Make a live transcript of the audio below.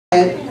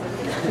But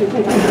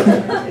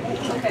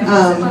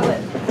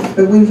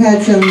we've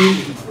had some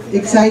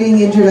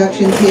exciting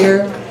introductions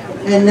here,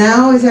 and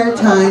now is our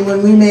time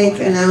when we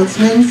make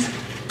announcements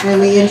and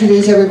we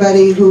introduce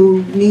everybody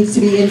who needs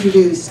to be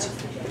introduced.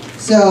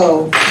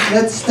 So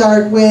let's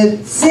start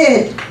with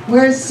Sid.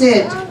 Where's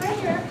Sid?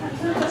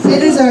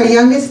 Sid is our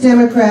youngest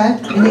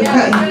Democrat, and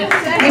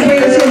he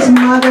brings his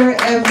mother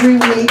every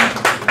week.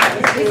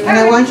 And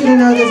I want you to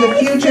know there's a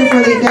future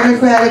for the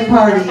Democratic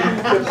Party,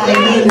 and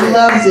he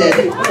loves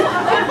it.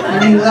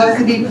 And he loves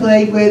to be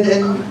played with,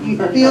 and you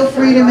feel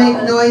free to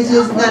make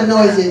noises, not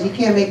noises, you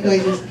can't make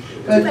noises,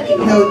 but you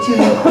know, to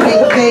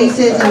make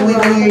faces and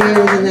wiggle your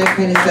ears and that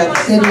kind of stuff.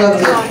 Sid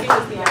loves it.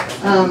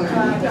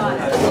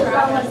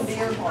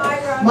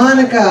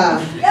 Monica.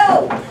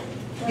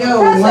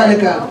 Yo,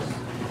 Monica.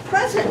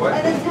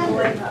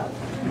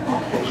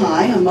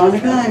 Hi, I'm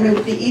Monica. I'm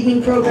with the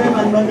evening program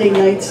on Monday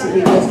nights.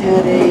 We just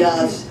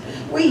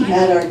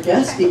had our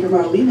guest speaker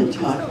Marlena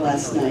talk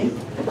last night.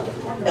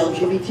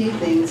 LGBT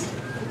things,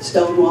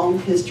 Stonewall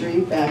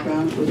history,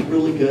 background was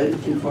really good,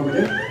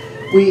 informative.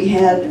 We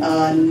had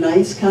a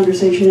nice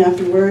conversation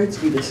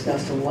afterwards. We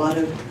discussed a lot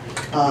of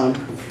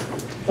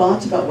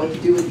thoughts about what to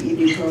do with the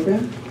evening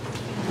program.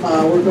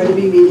 We're going to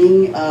be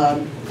meeting,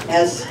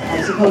 as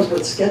I suppose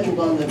what's scheduled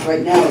on the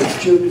right now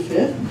is June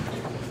 5th.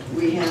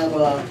 We have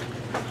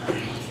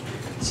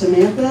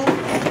Samantha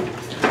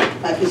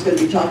is going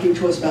to be talking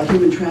to us about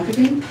human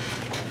trafficking,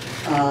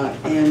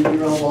 and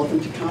you're all welcome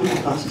to come.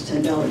 It costs us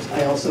 $10.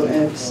 I also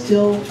am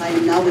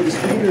now the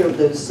distributor of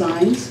those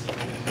signs.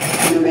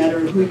 No matter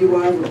who you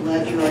are, we're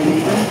glad you're our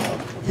neighbor.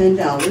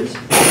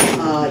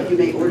 $10. You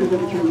may order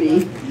them through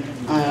me,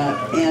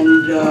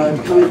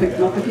 and come and pick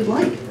them up if you'd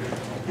like.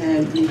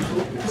 And we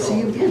hope to see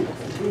you again.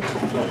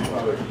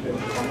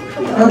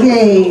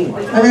 Okay,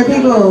 other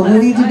people who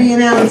need to be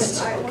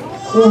announced,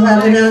 who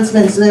have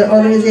announcements, their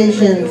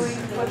organizations.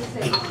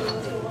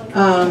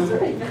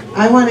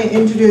 I want to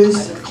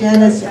introduce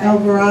Janice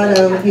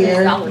Alvarado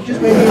here.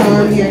 Just wave your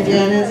arm here,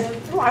 Janice.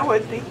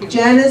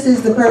 Janice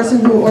is the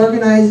person who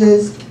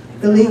organizes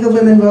the League of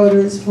Women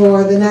Voters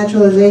for the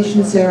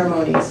naturalization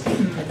ceremonies.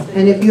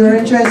 And if you're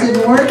interested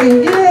in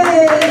working,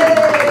 yay!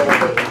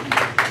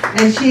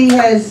 And she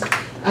has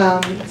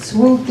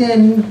swooped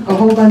in a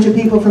whole bunch of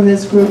people from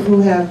this group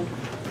who have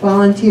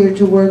volunteered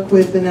to work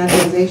with the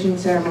naturalization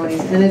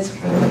ceremonies. And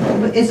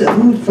it's a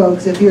hoot,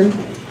 folks. If you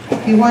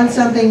want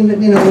something,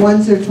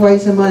 once or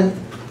twice a month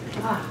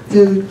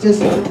to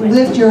just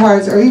lift your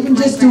hearts, or even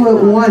just do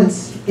it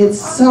once,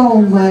 it's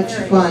so much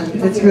fun.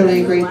 It's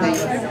really a great thing.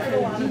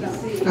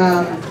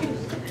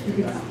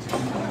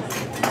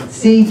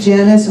 See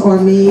Janice or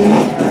me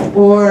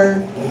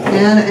or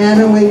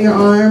Anna, wave your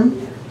arm.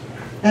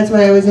 That's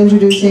why I was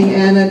introducing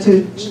Anna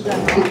to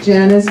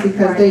Janice,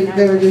 because they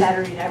were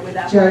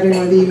just chatting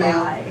with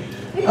email.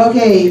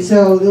 Okay,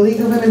 so the League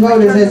of Women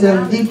Voters has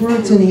some deep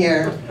roots in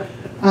here.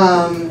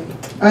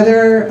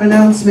 Other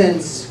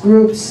announcements,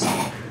 groups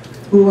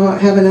who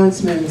have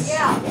announcements.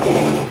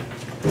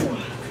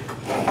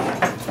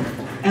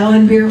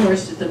 Ellen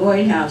Beerhorst at the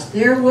Lloyd House.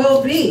 There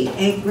will be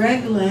a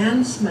Greg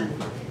Landsman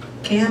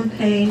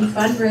campaign,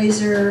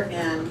 fundraiser,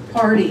 and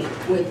party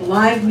with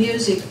live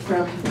music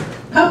from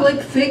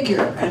public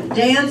figure and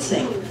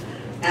dancing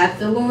at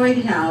the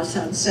Lloyd House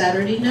on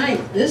Saturday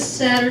night. This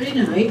Saturday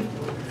night,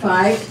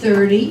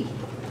 5:30.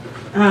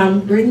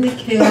 Bring the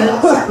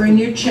kids, bring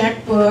your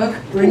checkbook,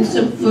 bring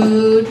some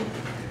food.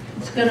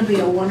 It's going to be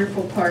a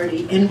wonderful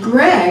party. And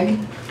Greg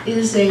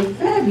is a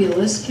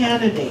fabulous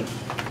candidate,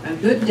 a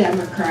good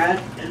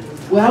Democrat, and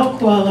well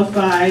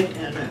qualified,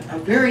 and a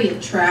very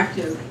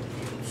attractive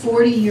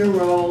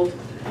 40-year-old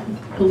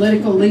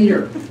political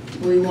leader.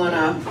 We want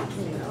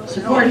to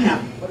support him.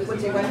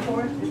 What's he running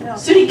for?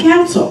 City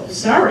Council,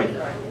 sorry.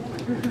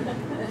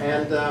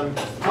 And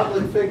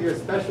public figure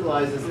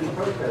specializes in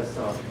protest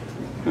songs.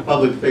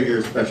 Public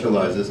figure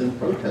specializes in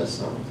protest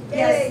songs.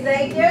 Yes,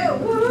 they do.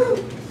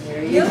 Woo-hoo.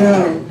 There you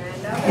go.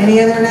 Any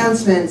other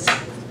announcements?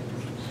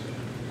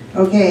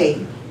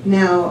 Okay.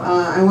 Now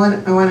I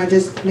want to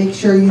just make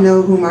sure you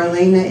know who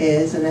Marlena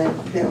is, and that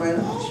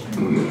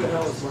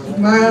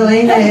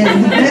Marlena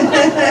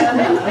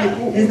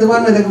is the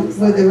one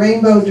with the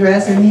rainbow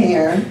dress and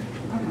hair,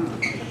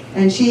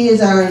 and she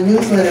is our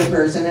newsletter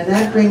person. And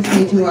that brings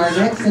me to our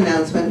next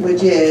announcement,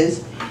 which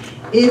is,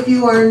 if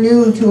you are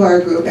new to our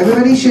group,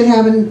 everybody should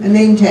have a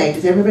name tag.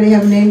 Does everybody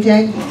have a name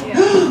tag?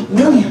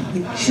 William,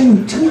 you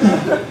shouldn't do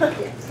that.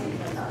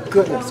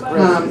 Goodness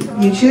gracious.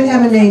 You should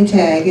have a name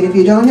tag, and if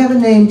you don't have a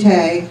name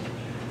tag,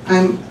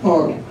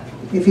 or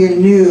if you're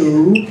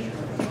new,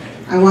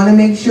 I want to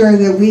make sure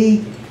that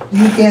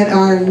you get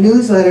our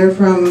newsletter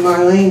from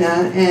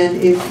Marlena. And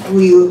if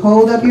you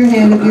hold up your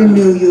hand, if you're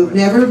new, you've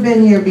never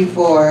been here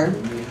before,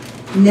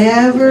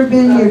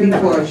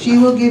 she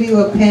will give you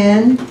a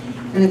pen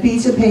and a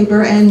piece of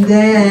paper, and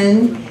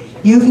then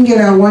you can get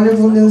our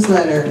wonderful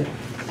newsletter.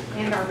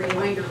 And our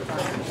reminder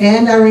flyers.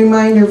 And our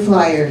reminder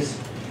flyers.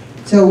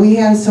 So we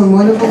have some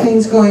wonderful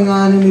things going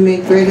on, and we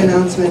make great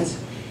announcements.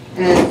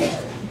 And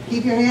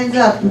Keep your hands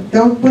up.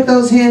 Don't put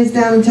those hands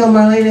down until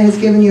Marlena has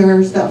given you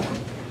her stuff.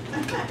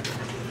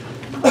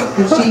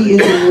 Because she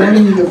is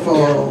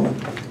wonderful.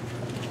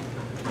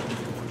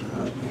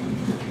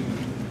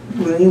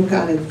 William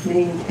got his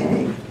name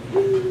tag.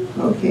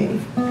 Okay.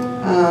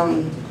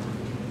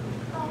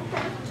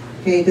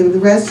 Okay, the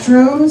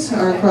restrooms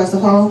are across the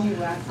hall.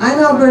 I'm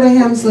Alberta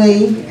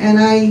Hemsley, and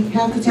I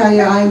have to tell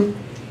you, I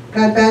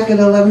got back at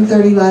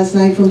 11:30 last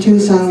night from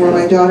Tucson, where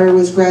my daughter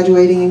was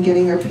graduating and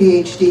getting her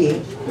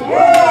PhD.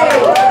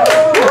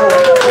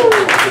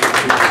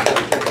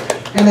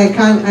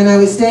 And I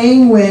was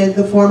staying with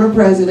the former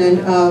president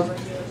of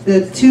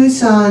the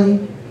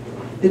Tucson,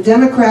 the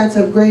Democrats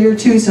of Greater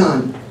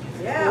Tucson.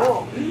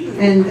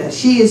 And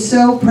she is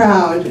so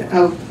proud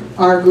of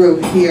our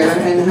group here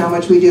and how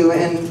much we do.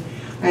 And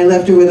I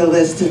left her with a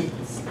list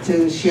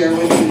to share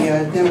with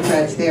the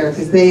Democrats there,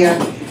 because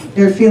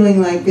they're feeling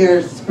like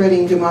they're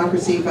spreading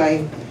democracy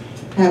by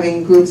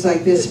having groups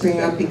like this spring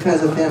up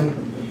because of them.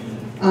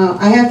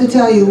 I have to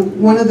tell you,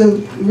 one of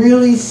the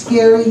really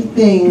scary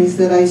things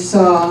that I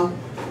saw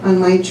on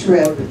my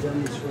trip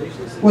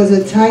was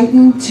a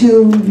Titan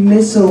II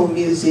missile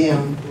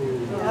museum.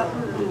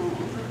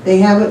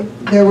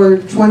 There were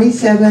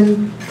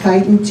 27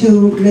 Titan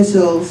II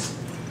missiles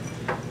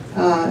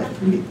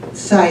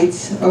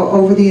sites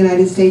over the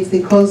United States.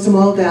 They closed them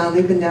all down.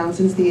 They've been down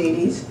since the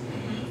 80s.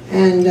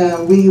 And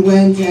we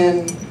went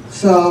and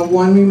saw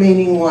one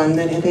remaining one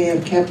that they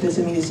have kept as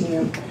a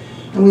museum.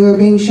 And we were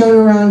being shown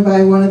around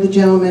by one of the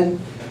gentlemen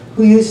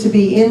who used to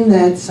be in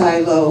that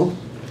silo,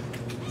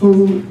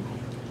 who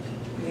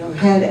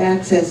had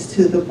access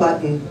to the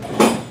button.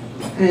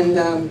 And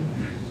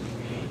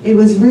it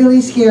was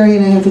really scary,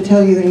 and I have to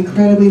tell you,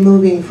 incredibly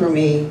moving for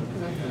me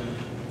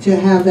to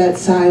have that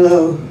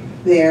silo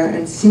there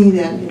and see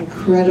that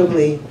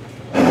incredibly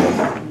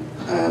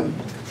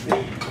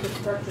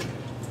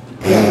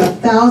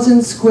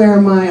 1,000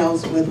 square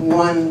miles with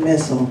one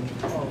missile.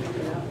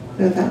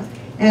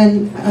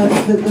 And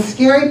the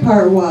scary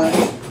part was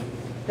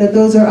that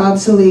those are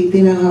obsolete.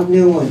 They now have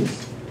new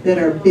ones that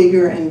are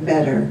bigger and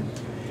better.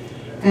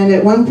 And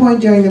at one point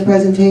during the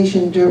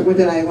presentation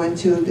that I went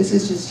to, this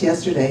is just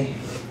yesterday,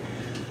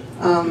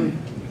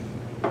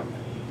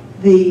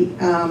 the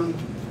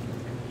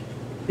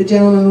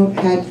gentleman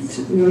had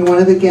one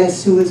of the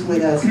guests who was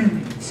with us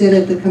sit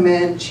at the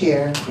command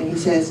chair, and he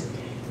says,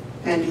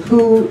 "And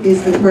who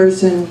is the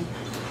person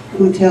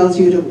who tells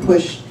you to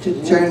push to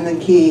turn the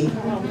key?"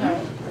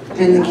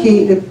 And the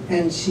key,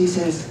 and she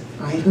says,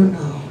 "I don't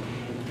know."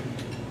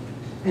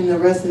 And the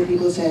rest of the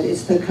people said,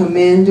 "It's the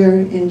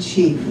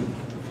commander-in-chief."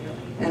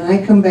 And I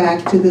come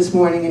back to this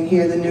morning and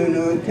hear the new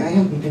news. I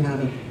haven't been out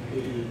of,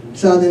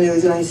 saw the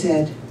news, and I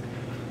said,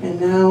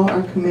 and now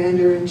our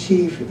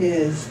commander-in-chief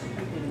is,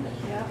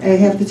 I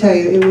have to tell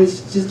you, it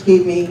was, just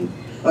gave me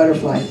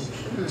butterflies,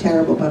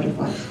 terrible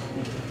butterflies.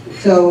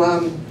 So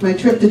my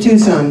trip to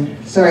Tucson,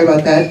 sorry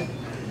about that.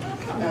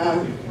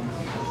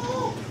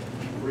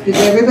 Did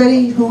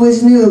everybody who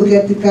was new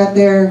got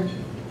their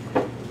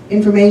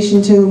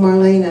information to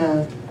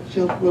Marlena?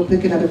 We'll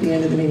pick it up at the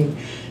end of the meeting.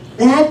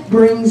 That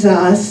brings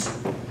us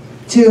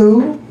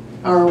to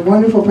our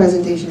wonderful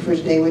presentation for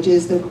today, which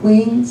is the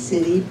Queen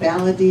City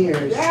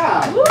Balladeers.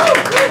 Yeah. Wait.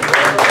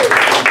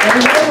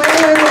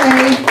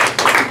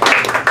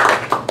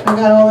 I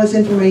got all this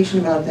information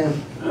about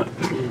them.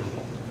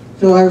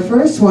 So our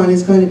first one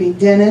is going to be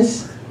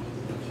Dennis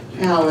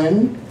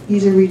Allen.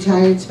 He's a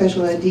retired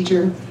special ed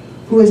teacher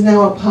who is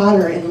now a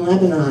potter in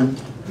Lebanon.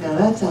 Now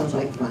that sounds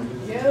like fun.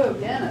 Yo,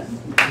 Dennis.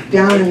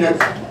 Down in the,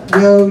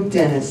 yo,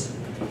 Dennis.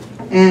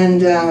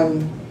 And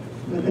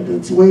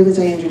let's wave as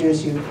I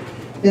introduce you.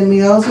 Then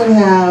we also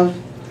have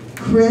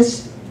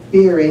Chris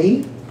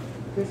Beery.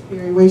 Chris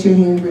Beery, raise your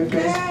hand for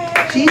Chris.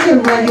 She's a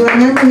regular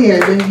member here.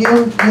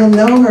 You'll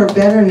know her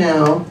better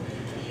now.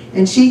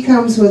 And she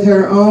comes with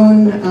her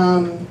own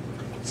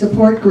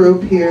support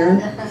group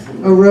here,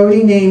 a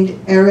roadie named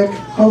Eric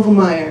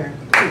Hovemeyer.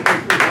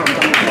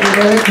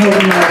 Eric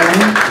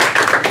Hovemeyer.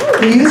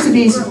 He used to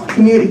be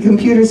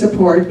computer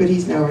support, but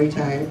he's now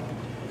retired.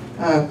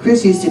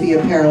 Chris used to be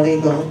a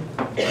paralegal.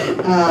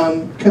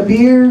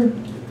 Kabir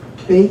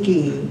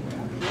Bakey.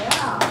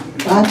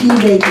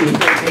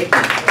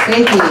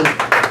 Bakey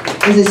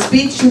is a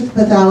speech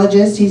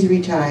pathologist. He's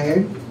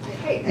retired.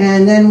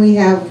 And then we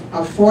have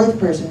a fourth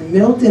person,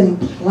 Milton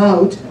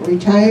Plout,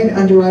 retired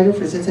underwriter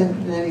for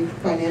Cincinnati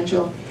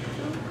Financial.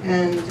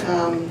 And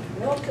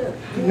Milton.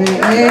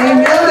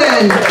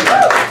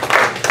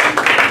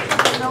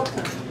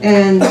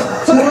 And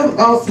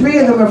three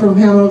of them are from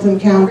Hamilton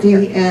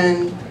County,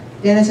 and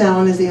Dennis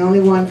Allen is the only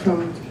one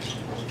from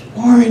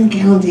Warren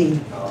County.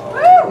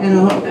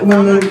 And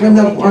when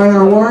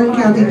our Warren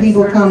County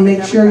people come,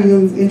 make sure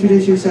you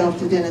introduce yourself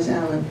to Dennis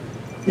Allen.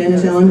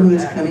 Dennis Allen, who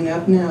is coming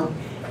up now.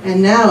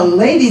 And now,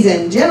 ladies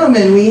and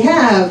gentlemen, we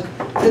have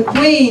the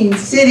Queen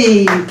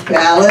City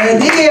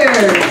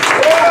Balladeers.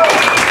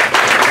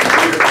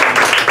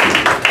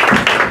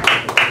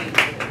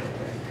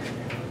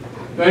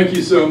 Thank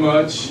you so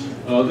much.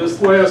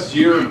 This last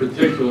year in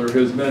particular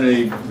has been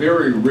a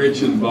very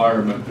rich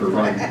environment for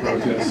writing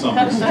protest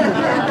songs.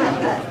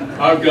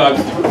 I've got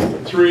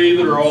three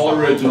that are all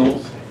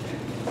originals,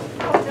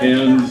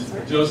 and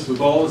just with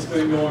all that's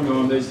been going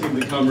on, they seem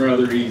to come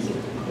rather easily.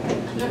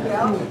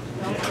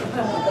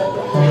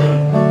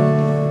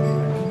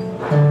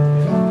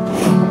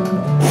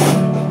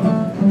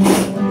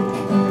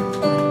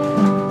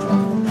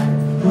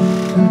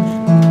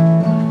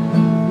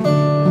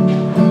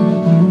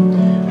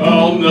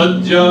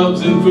 Nut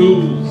jobs and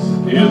fools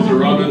is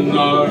running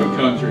our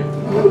country.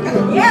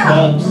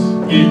 Swamps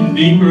getting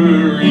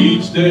deeper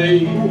each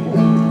day.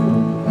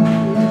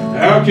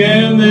 How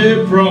can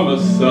they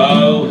promise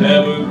I'll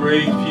have a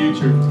great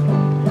future?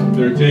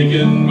 They're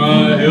taking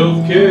my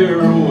health care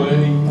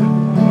away.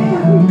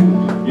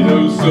 You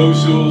know,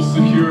 Social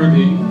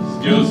Security's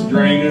just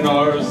draining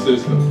our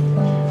system.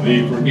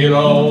 They forget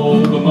all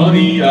the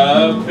money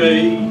I've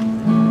paid.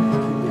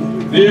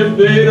 If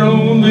they'd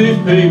only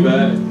pay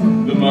back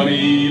the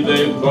money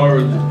they've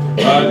borrowed,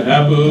 I'd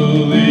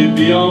happily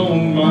be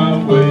on my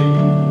way.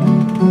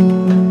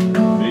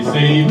 They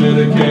say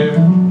Medicare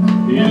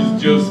is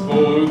just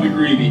for the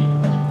greedy.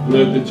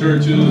 Let the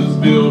churches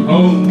build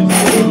homes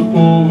for the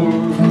poor.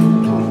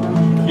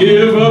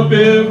 Give up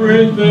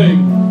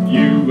everything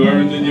you've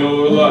earned in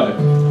your life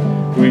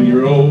when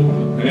you're old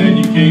and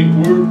you can't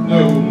work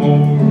no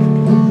more.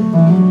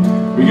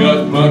 We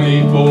got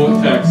money for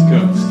tax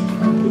cuts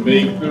to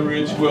make the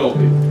rich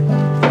wealthy.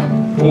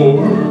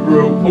 Poor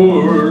grow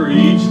poorer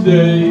each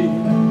day.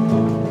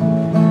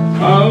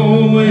 I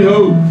only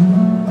hope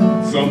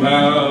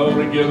somehow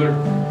together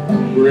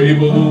we're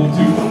able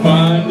to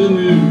find a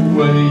new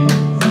way.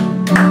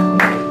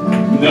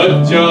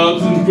 Nut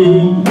jobs and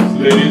fools,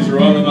 they's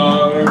running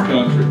our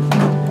country.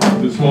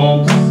 The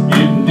swamp's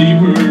getting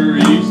deeper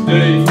each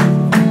day.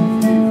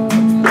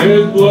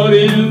 There's blood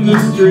in the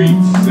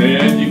streets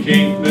and you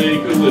can't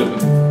make a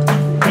living.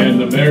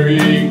 And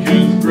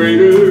America's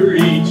greater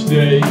each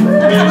day.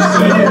 Yes,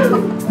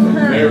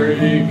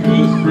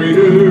 America's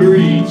greater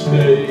each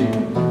day.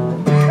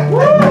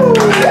 Woo!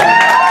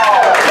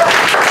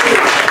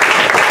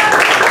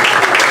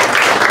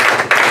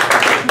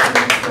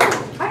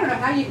 I don't know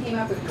how you came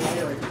up with the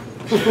lyrics.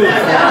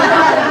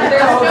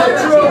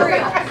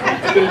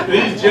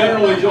 These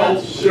generally all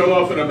show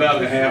up in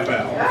about a half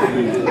hour.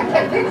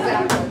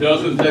 It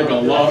doesn't take a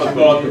lot of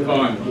thought to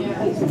find them.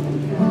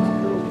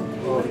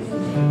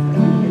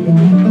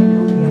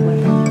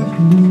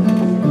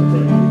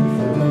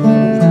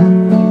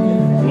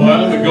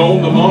 Well, I'm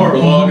going to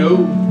Mar-a-Lago,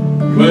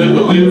 where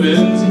the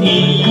living's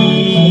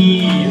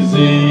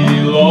easy.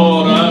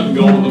 Lord, I'm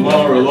going to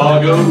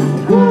Mar-a-Lago,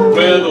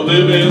 where the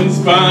living's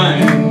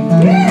fine.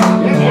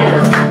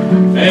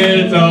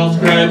 And I'll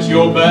scratch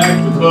your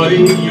back, but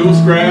buddy, you'll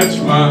scratch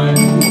mine.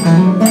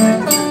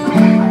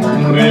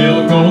 Well,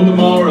 I'm going to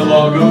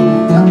Mar-a-Lago,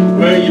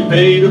 where you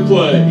pay to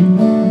play.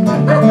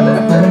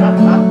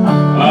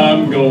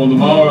 I'm going to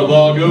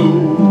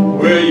Mar-a-Lago,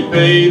 where you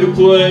pay to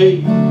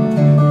play.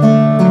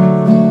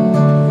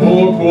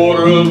 For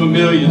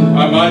 $250,000,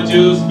 I might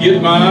just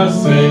get my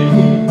say.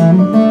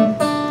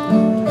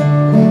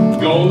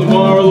 Going to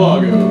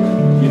Mar-a-Lago,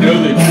 you know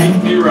they treat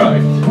me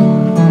right.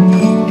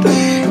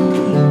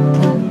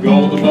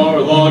 Going to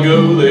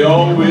Mar-a-Lago, they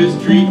always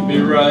treat me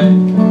right.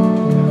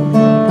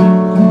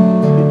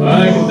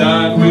 I can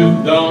dine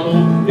with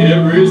Donald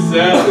every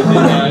Saturday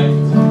night.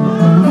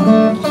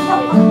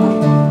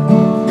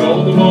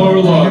 Going to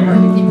Mar-a-Lago,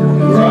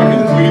 where I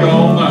can tweet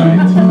all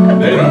night.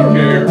 They don't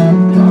care.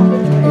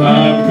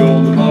 I'm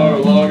going to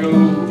Mar-a-Lago,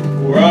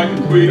 where I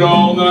can tweet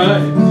all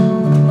night.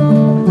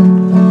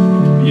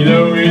 You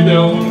know it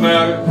don't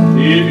matter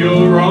if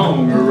you're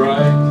wrong or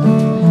right.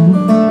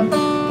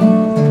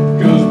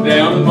 'Cause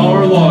down in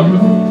Mar-a-Lago,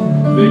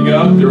 they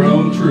got their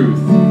own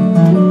truth.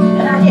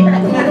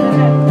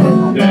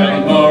 Down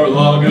in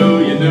Mar-a-Lago,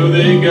 you know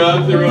they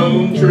got their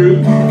own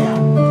truth.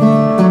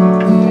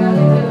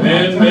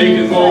 And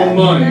making more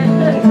money,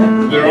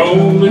 their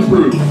only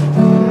proof.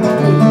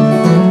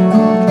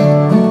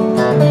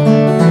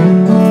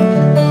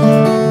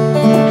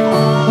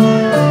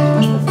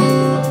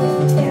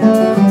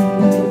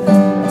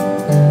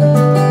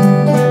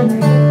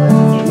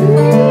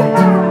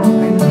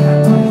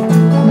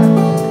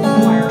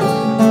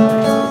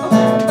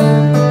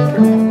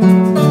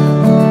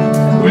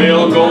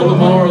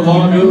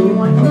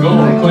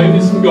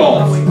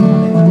 Golf.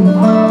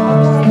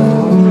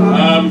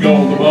 I'm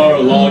going to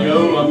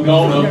Mar-a-Lago, I'm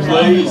gonna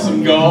play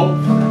some golf.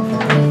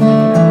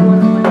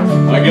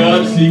 I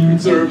got a Secret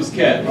Service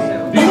caddy,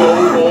 big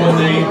old boy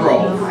named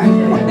Rolf.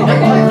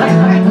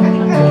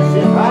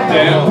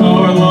 Down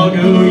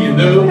Mar-a-Lago, you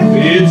know,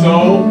 it's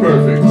all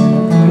perfect.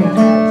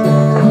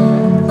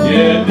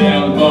 Yeah,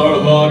 down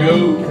Mar-a-Lago,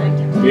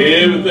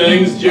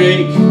 everything's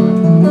Jake.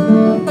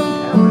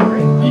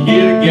 You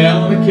get a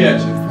gallon of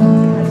ketchup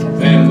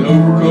and an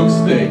overcooked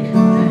steak.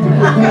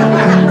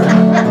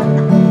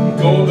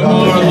 Going to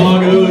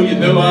Mar-a-Lago, you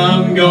know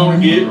I'm gonna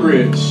get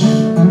rich.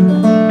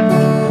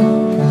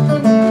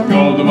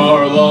 Going to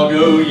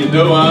Mar-a-Lago, you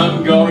know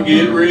I'm gonna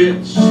get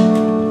rich.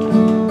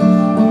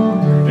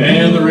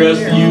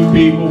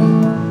 people,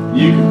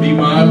 you can be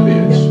my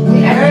bitch.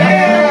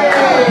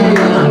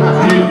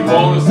 If you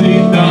want to see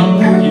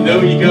Donald, you know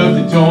you got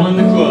to join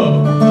the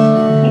club.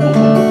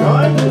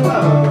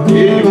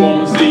 If you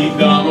want to see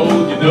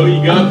Donald, you know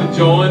you got to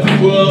join the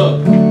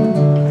club.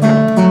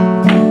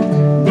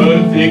 But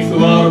it takes a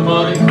lot of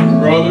money,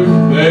 brother,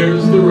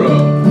 there's the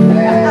rub.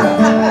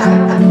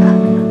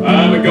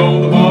 I'm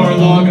a-going to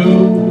Mar-a-Lago,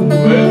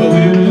 where the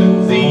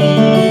living's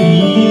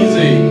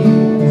easy.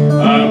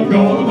 I'm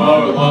going to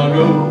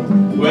Mar-a-Lago,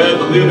 where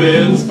the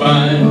living's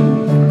fine.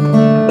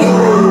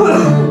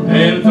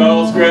 And if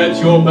I'll scratch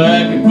your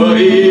back, and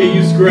buddy,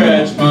 you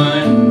scratch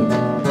mine.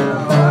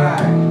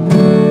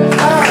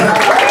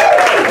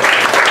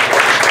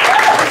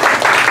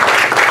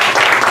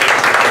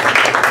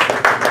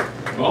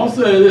 I'll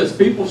say this,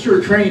 people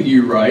sure trained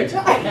you right.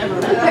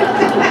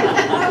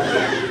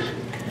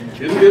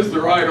 It is the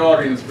right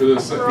audience for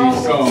these songs.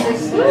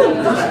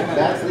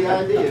 That's the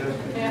idea.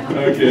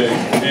 Okay,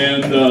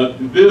 and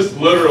this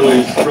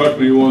literally struck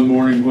me one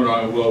morning when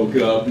I woke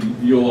up, and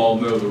you'll all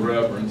know the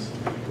reference.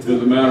 As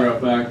a matter of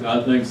fact,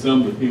 I think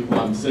some of the people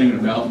I'm singing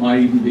about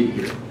might even be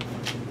here.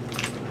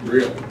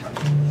 Really.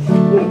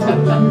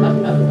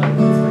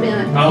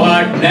 I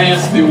like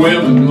nasty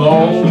women,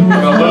 Lord, and I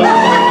love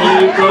when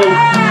they go.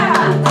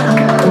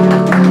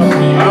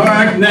 I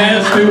like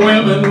nasty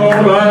women,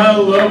 Lord, I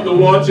love to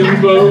watch them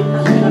vote.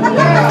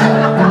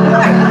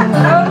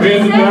 When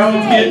the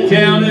ballots get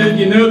counted,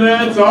 you know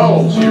that's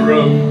all she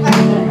wrote.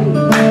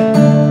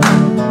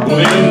 Well,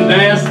 them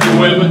nasty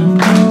women,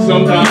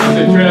 sometimes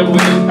they travel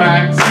in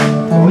packs.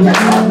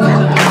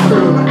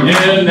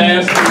 Yeah,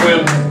 nasty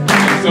women,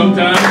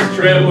 sometimes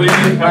travel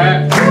in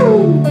packs.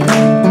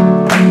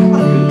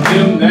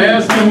 Them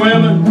nasty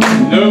women,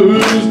 know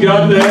who's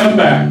got their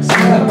backs.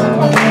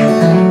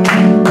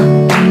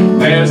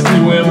 Nasty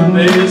women,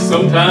 they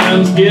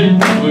sometimes get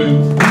the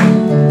blues.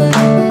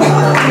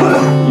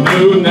 You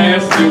know,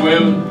 nasty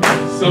women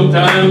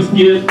sometimes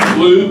get the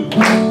blues.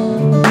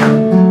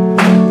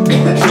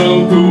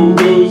 Some fool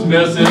goes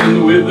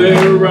messing with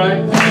their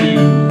right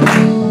shoes.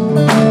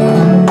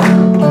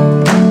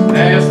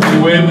 Nasty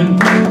women,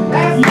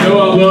 you know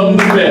I love them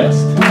the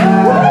best.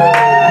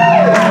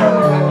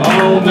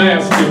 All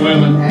nasty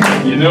women,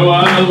 you know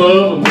I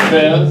love them the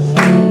best.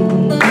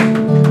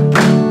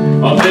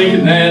 I'll take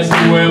it,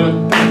 nasty women,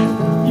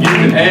 you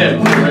can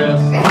have the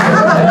rest.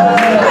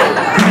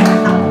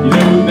 You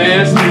know,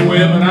 nasty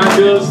women, I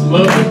just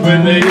love it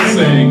when they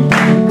sing.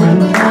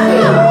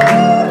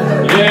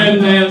 Yeah,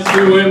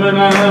 nasty women,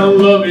 I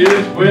love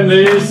it when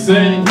they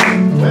sing.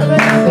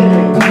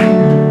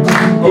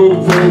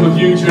 Hope for the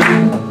future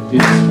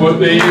is what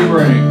they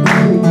bring.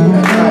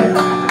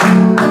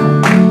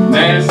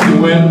 Nasty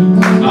women,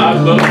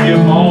 I'd love to give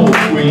them all a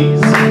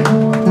squeeze.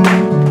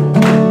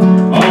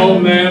 All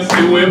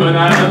nasty women,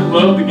 I'd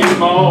love to give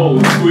them all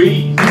a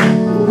squeeze.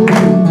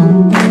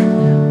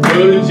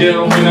 But a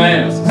gentleman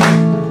asks,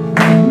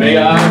 may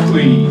I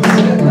please?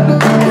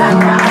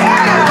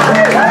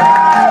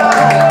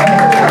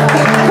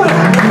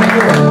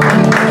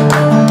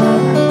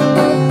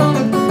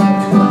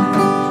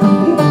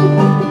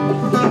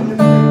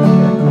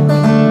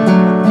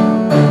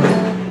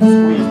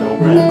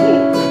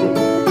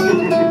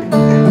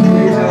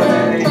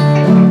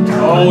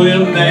 All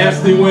them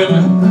nasty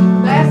women,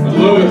 I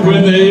love it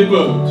when they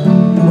vote.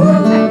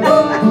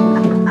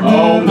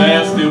 All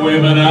nasty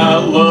women, I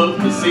love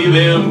to see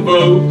them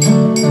vote.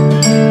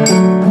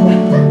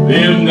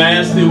 Them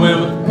nasty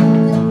women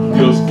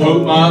just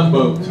float my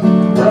boat.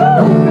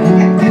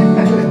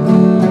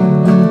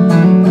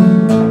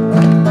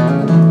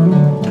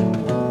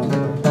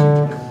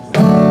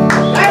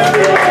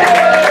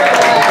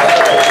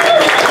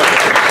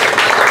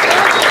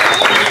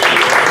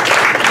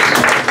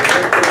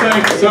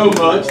 Thank you so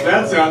much.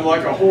 That sounds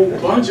like a whole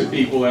bunch of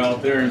people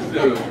out there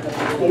instead of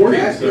 40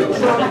 or so.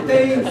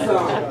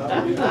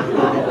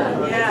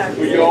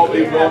 Will you all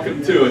be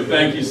welcome to it?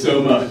 Thank you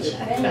so much.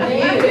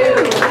 Thank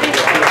you.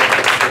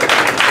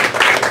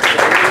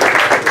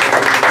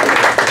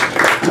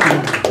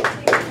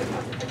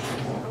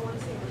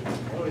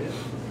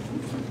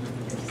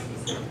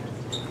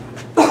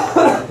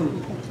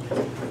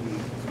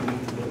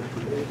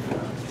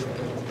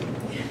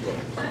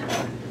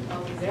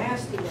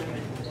 Nasty women.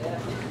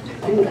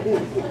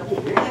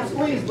 You can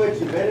squeeze, but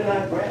you better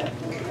not grab.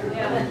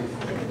 Yeah.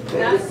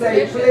 Better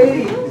say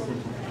please.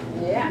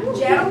 Yeah.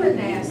 Gentlemen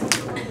nasty.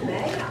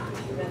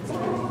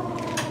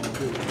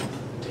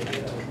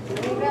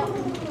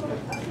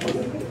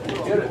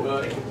 Get it,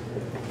 buddy.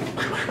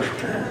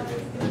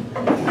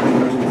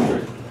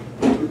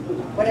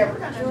 Whatever.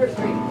 2 or 3.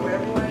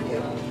 Whatever you want to do.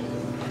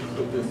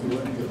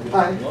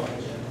 Hi.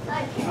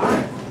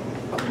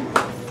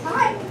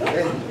 Hi.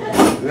 Hey,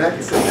 and I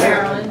can sit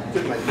down.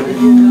 Took my Did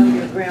you know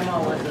your grandma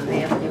was a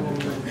nasty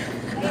woman?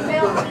 Hey,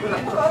 Bill, can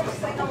you folks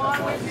sing along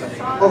with your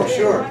song? Oh,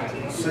 sure.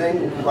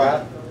 Sing,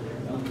 clap.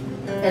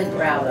 And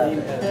proud of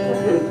it.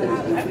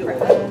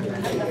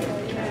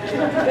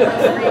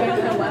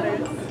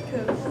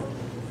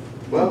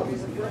 Well,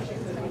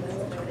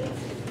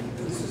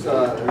 this is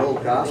an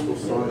old gospel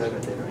song that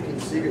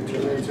secret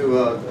turned into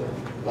a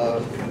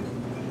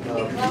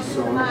peace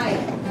song.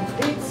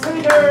 Pete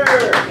Seeger!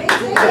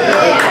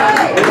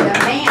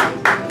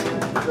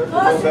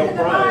 Closer to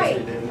the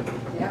mic.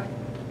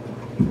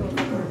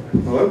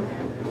 Hello?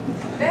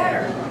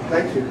 Better.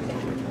 Thank you.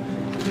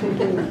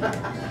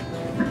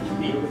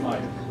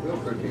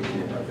 We'll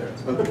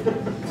Okay.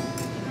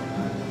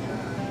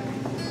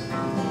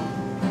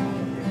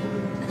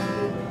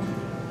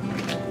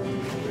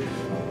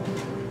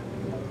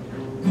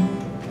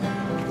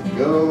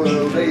 Go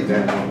and lay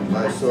down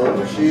my sword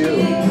and shield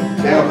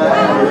down by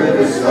the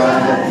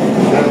riverside,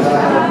 down by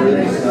the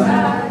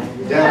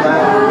riverside, down by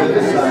the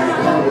riverside.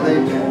 Go and lay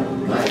down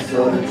my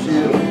sword and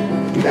shield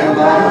down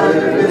by the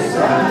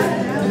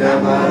riverside, down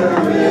by the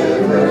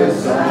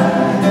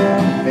riverside.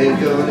 Ain't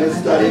gonna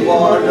study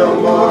war no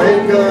more,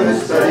 ain't gonna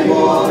study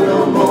war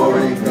no more,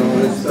 ain't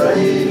gonna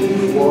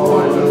study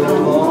war no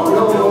more,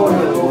 no more,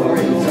 no more.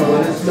 Ain't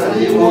gonna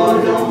study war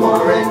no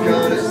more, ain't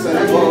gonna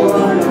study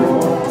war no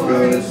more.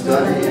 Gonna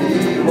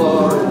study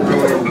war no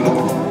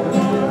more.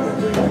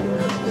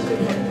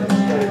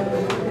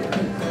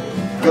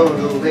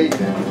 Gonna lay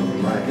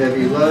down my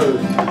heavy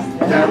load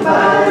down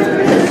by the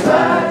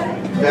riverside,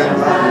 down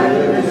by the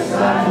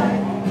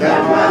riverside,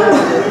 down by the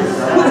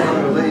riverside.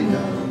 Gonna lay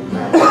down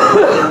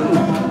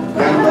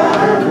down by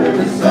the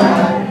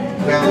riverside,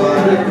 down by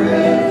the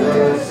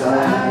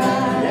riverside.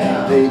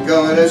 Ain't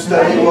gonna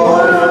study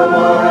war no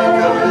more, ain't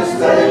gonna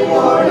study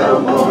war no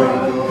more,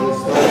 ain't gonna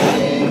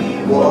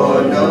study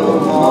war no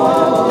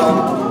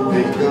more.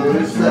 Ain't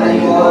gonna study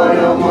war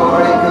no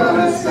more, ain't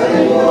gonna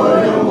study war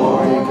no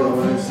more, ain't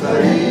gonna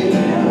study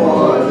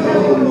war no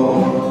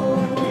more.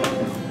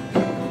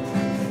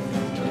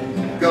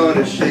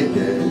 Gonna shake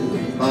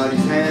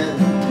everybody's hand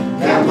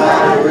down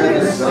by the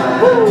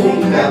riverside,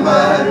 down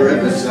by the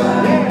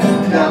riverside,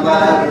 down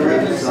by the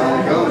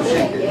riverside. Gonna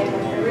shake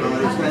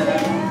everybody's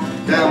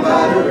hand down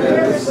by the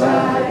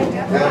riverside,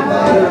 down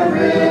by the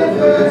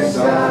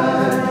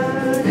riverside.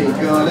 Ain't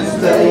gonna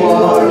study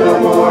war no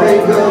more,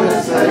 ain't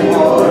gonna study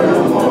war no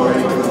more,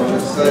 ain't gonna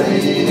study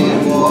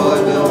war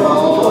no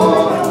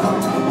more.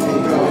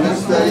 Ain't gonna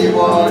study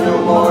war no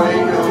more,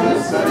 ain't gonna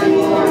study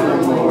war no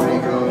more,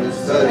 ain't gonna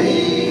study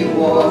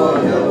war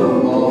no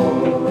more.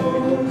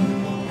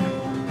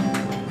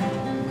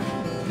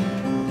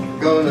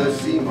 Gonna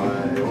see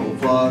my old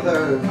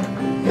father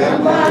down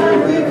by the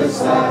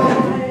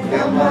riverside,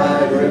 down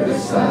by the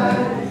riverside,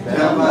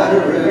 down by the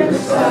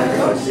riverside.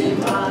 Gonna see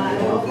my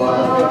old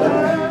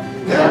father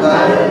down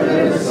by the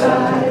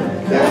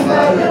riverside, down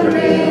by the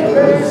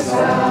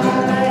riverside.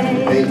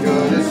 Ain't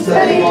gonna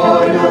study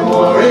war no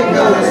more, ain't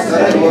gonna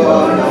study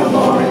war no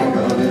more, ain't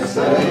gonna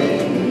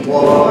study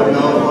war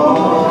no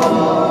more.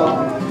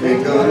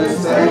 Ain't gonna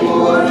study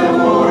war no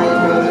more, ain't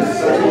gonna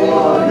study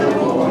war no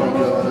more, ain't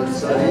gonna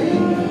study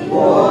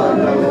war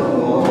no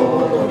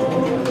more.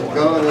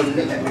 Gonna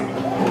meet my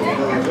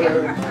mother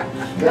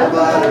down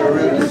by the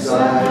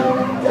riverside,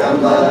 down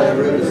by the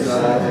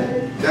riverside,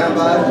 down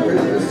by the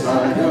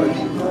riverside. Gonna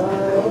meet my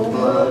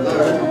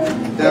mother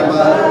down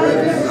by the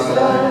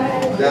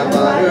riverside, down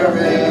by the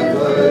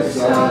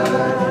riverside.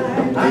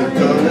 Ain't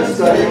gonna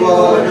study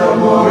war no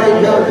more,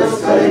 ain't gonna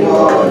study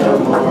war no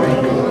more,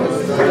 ain't gonna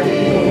study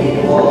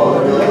war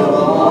no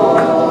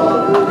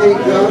more.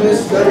 Ain't gonna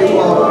study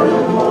war no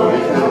more,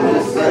 ain't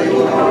gonna study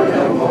war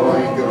no more,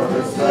 ain't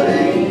gonna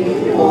study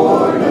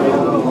war no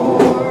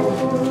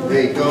more.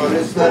 Ain't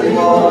gonna study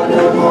war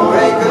no more,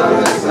 ain't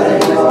gonna study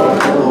war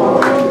no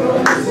more, ain't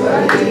gonna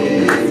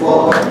study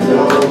war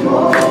no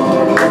more.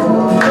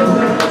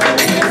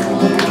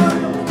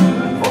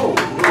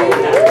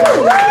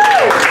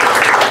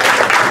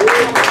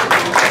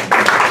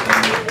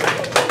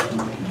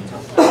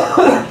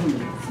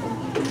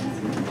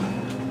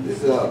 This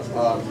is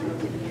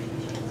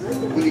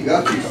Woody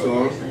Guthrie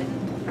song,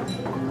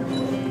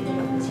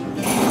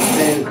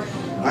 and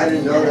I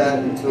didn't know that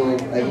until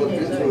I looked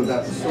into it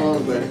about the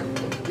song, but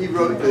he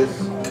wrote this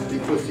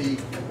because he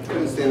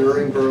couldn't stand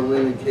Irving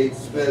Berlin and Kate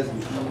Smith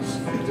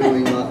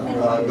doing God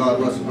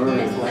Bless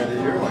America,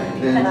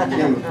 and it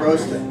became a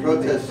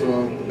protest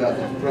song about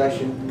the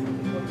Depression.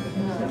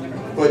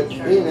 But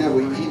being that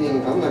we're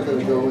eating, I'm not going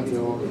to go into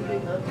all the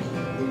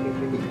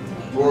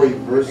gory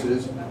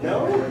verses.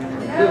 No?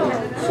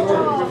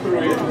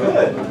 Sorry.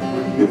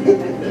 Good.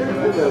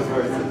 Those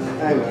verses.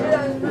 I know.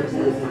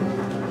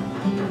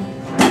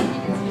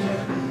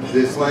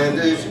 This land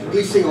is,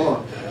 we sing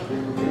along.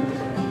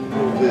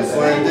 This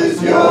land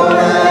is your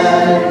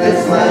land,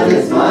 this land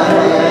is my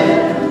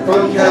land,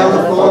 from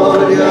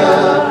California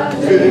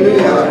to the New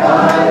York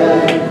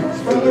Island,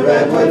 from the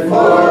Redwood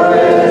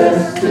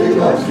Forest to the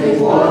Gulf Stream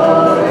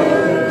water.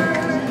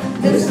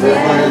 This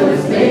land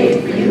was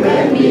made for you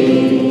and me.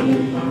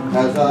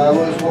 As I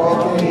was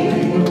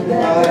walking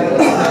by the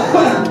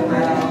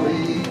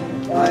valley,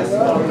 I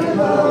saw the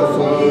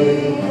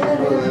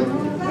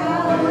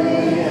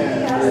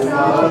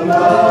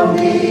above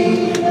me,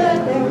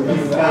 the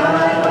sky.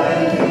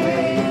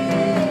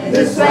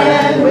 This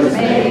land was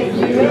made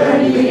for you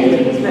and me.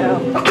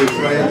 This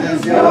land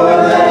is your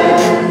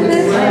land,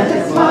 this land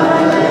is my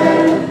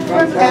land,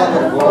 from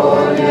California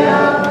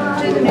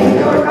to New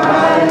York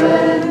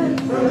Island,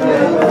 from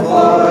the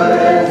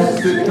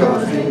forest to the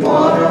coasting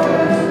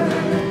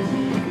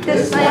waters.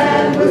 This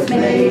land was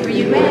made for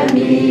you and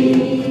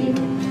me.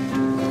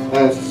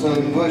 As the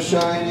sun was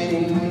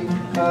shining, and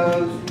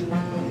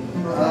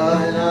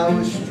I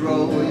was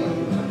strolling,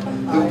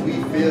 the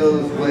wheat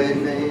fields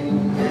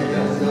waving,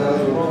 and the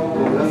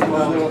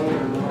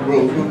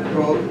roads were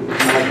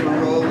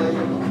rolling.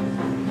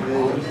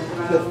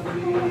 The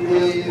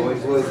field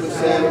was the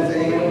same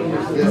thing.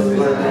 This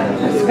land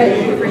was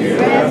made for you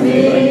and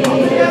me.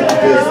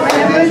 This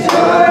land is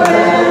your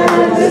land.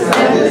 This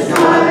land is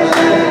my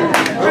land.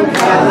 From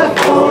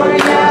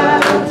California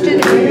to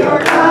New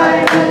York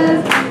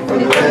Island, from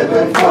the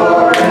redwood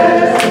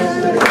forest to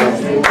the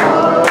country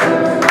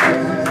waters.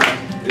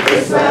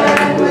 This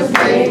land was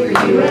made for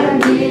you and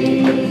me.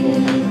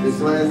 This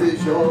land is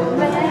your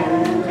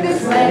land.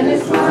 This land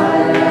is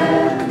my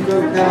land.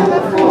 From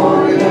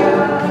California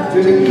to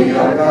New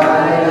York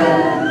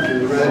Island, to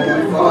the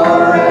redwood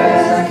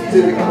forest to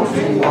the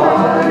country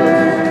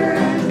waters.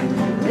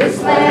 This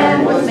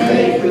land was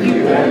made for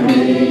you and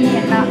me.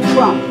 And not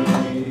Trump.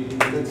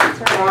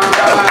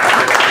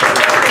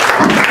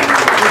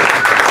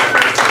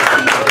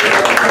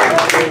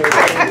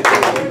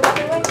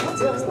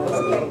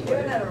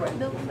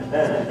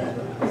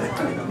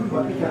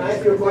 Can I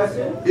ask you a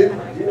question? Yeah.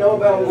 Do you know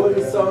about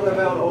Woody's song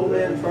about Old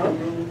Man Trump?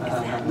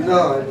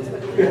 No.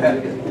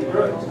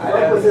 Trump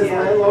was his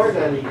landlord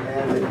and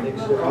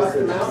crossed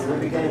him out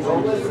and became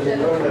homeless and he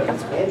wrote an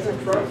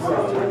anti-Trump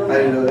song. I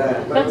didn't know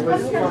that. But it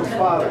was Trump's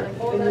father.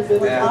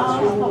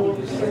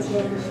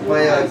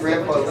 My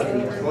grandpa lived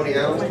in Coney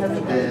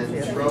Island,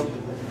 and Trump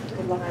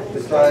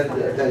decided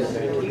that it was a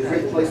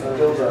great place to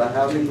build a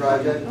housing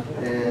project,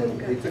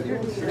 and they took a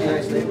pretty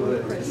nice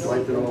neighborhood and just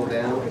wiped it all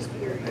down,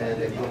 and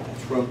they built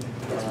Trump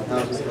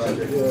housing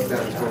project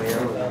down in Coney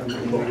Island in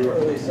New York.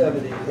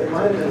 It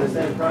might have been the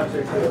same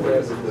project.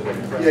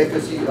 Yeah,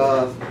 because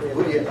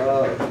Woody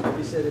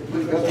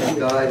Guthrie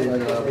died in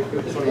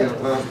Coney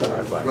Island Hospital,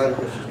 right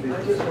across the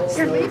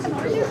street.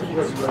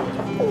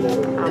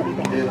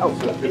 Yeah,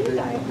 so good thing.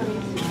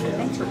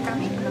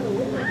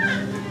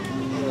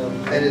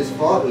 And his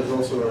father was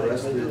also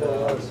arrested in his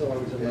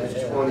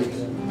 20s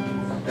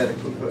at a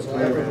Ku Klux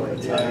Klan rally.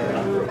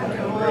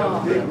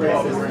 Big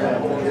racist guy.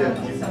 Yeah.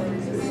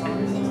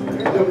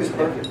 Nobody's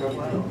perfect, huh?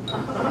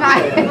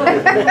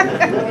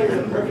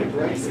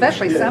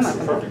 Especially some of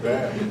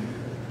them.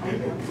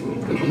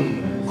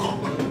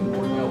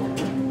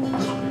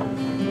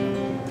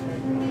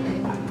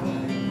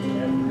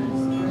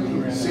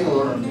 Sing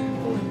along.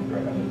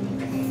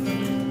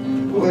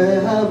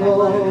 Where have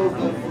all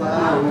the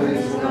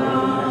flowers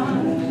gone?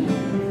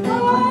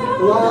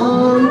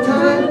 Long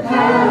time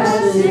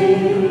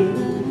passing.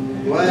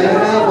 Where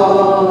have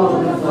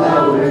all the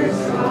flowers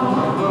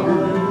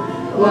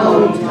gone?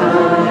 Long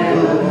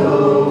time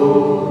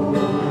ago.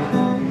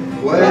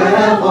 Where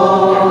have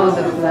all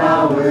the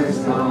flowers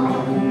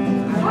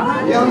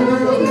gone? Younger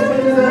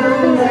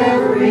than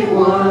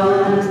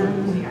everyone.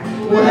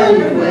 When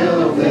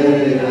will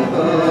they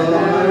ever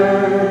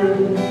learn?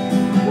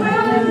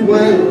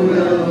 When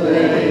will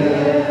they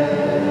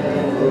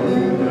ever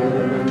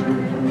learn?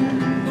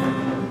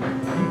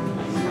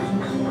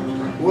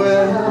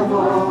 Where have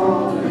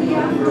all the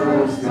young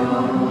girls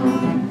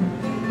gone?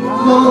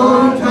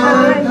 Long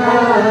time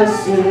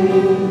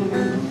passing.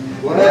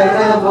 Where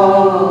have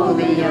all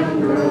the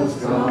young girls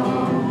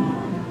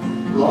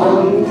gone?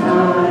 Long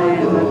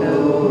time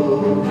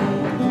ago.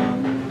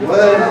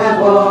 Where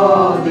have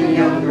all the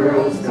young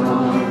girls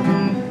gone?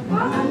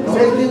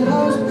 Taking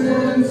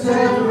husbands,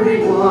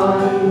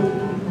 everyone.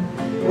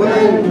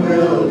 When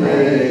will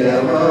they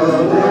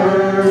ever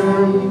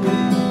learn?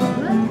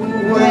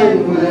 When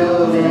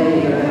will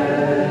they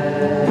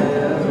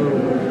ever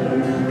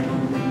learn?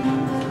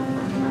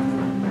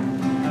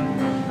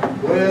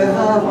 Where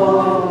have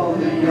all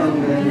the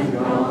young men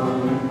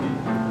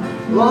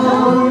gone?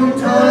 Long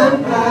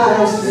time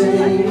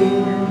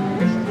passing.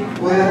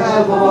 Where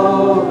have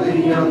all the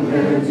young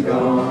men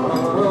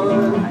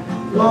gone?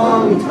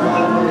 Long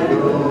time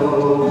ago.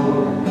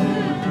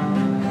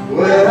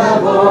 Where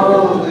have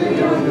all the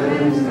young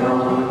men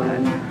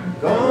gone?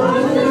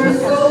 Gone to the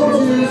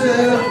soldiers,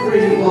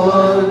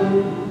 everyone.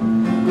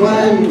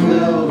 When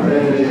will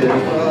they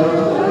ever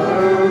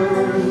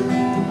learn?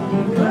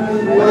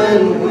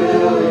 When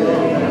will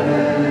they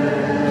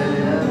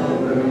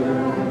ever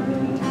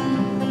learn?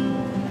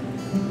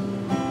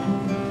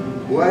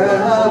 Where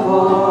have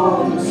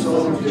all the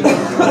soldiers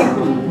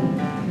gone?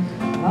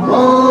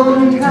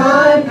 Long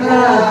time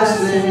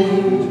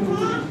passing.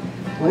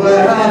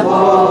 Where have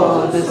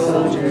all the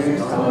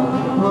soldiers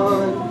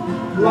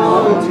gone?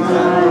 Long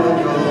time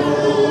ago.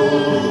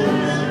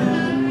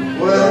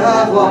 Where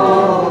have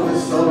all the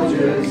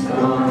soldiers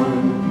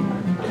gone?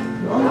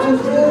 Gone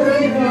to the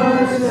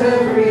rivers,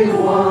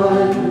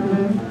 everyone.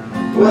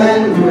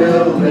 When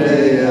will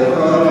they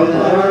ever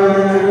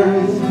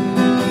learn?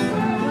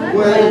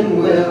 When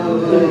will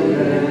they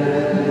ever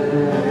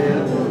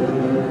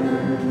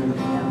learn?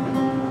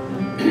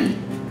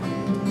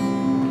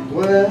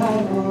 Where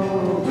have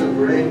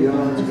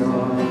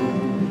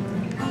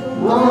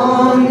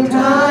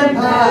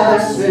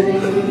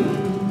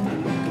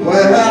sing?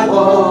 Where have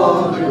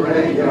all the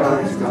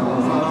graveyards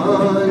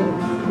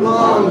gone?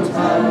 Long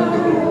time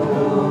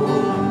ago.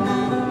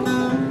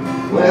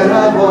 Where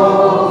have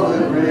all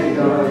the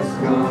graveyards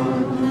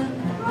gone?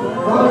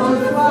 Bunch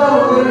of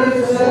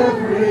flowers,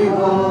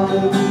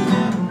 everyone.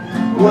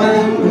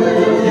 When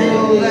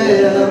will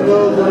they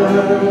ever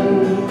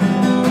learn?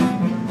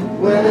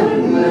 When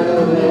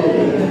will they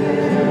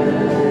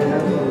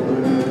ever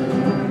learn?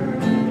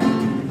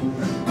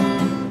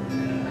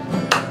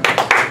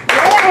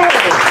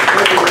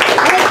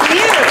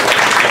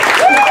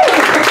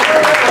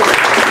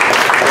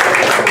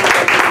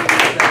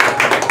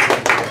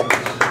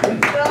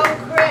 Go,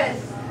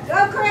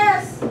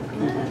 Chris!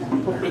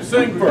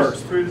 Sing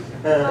first. We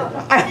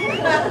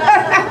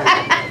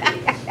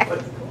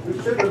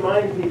should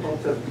remind people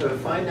to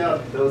find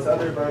out those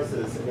other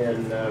verses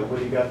in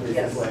Woody Guthrie's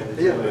Yes. Land,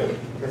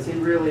 because he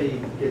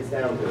really gets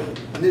down to it.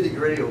 Nitty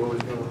gritty of what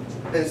was going on.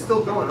 And it's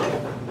still going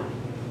on.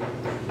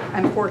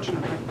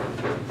 Unfortunately.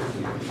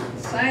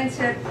 Sign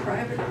said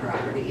private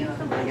property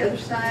on the other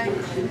side.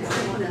 It didn't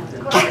say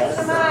nothing. Close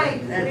the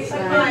mic. That Can't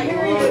sign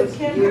hear you. was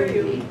Can't hear you.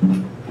 unity.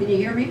 Can you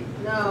hear me?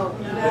 No.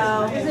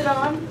 No. Is it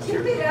on?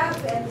 Tip it up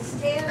and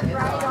stand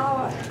right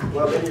on.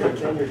 Well, then you're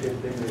good.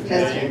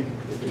 Testing.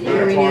 Can you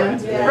hear me now?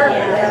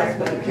 Yeah.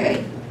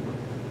 Okay.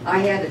 I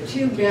had a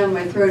tube down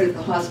my throat at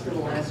the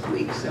hospital last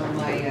week, so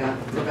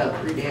for about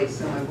 3 days,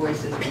 so my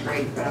voice isn't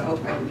great, but I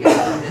hope I can get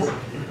through this.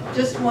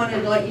 Just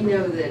wanted to let you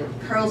know that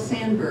Carl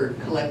Sandburg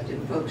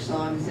collected folk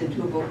songs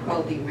into a book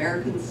called The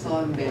American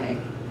Song Bag.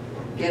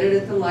 Get it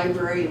at the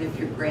library, and if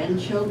your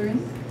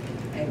grandchildren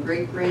and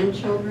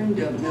great-grandchildren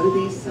don't know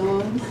these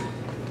songs,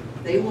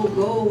 they will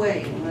go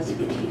away unless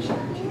we teach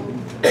them to them.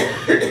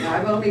 Now,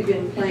 I've only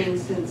been playing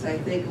since, I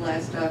think,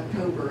 last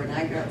October, and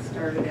I got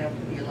started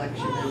after the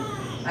election, and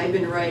I've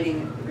been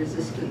writing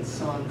resistance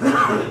songs.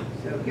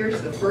 So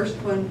here's the first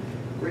one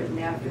written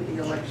after the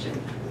election.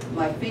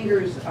 My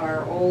fingers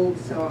are old,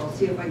 so I'll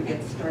see if I can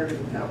get started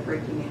without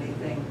breaking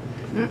anything.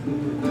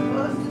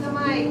 Close to the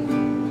mic.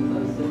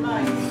 Close to the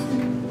mic.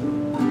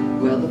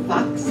 Well, the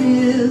fox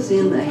is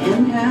in the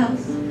hen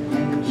house,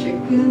 and the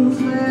chickens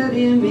let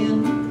him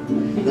in.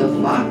 The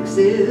fox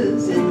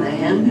is in the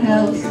hen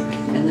house,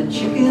 and the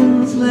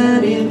chickens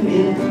let him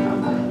in.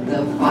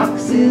 The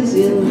fox is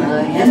in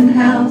the hen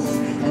house,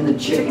 and the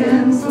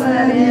chickens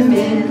let him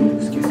in.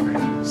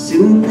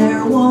 Soon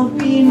there won't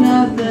be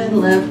nothing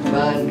left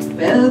but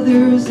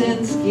feathers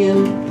and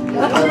skin.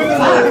 The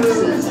fox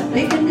is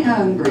big and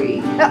hungry,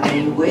 and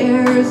he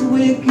wears a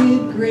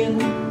wicked grin.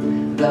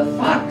 The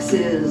fox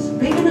is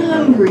big and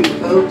hungry,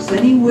 folks,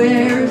 and he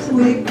wears a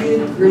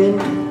wicked grin.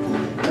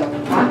 The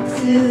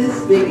fox is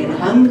big and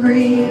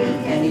hungry,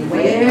 and he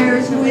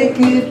wears a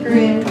wicked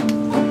grin.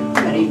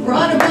 And he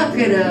brought a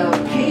bucket of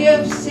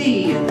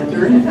KFC, and the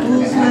darn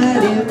fools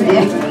let him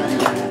in.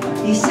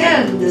 He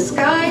said, the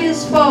sky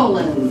is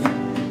falling,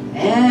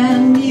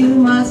 and you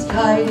must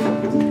hide.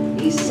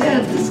 He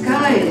said, the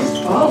sky is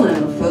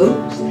falling,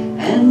 folks,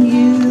 and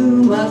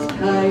you must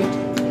hide.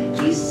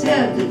 He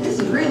said that this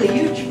is really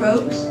huge,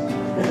 folks,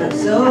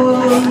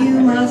 so you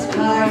must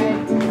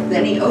hide.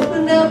 Then he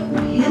opened up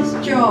his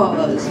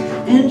jaws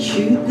and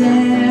chewed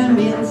them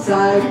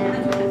inside.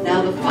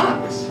 Now the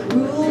fox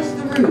rules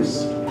the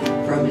roost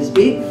from his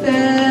big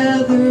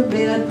feather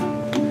bed.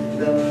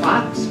 The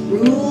fox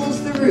rules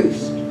the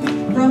roost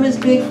from his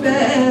big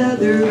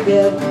feather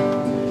bed.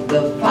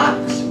 The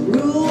fox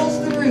rules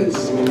the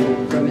roost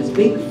from his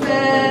big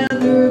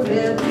feather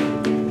bed.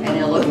 And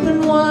he'll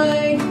open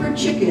wide for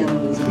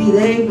chickens, be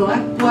they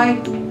black,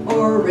 white,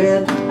 or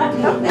red.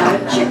 Now a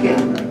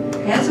chicken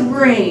has a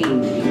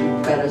brain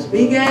about as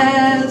big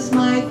as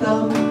my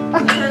thumb. A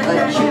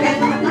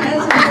chicken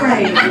has a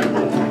brain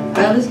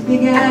about as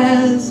big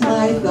as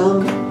my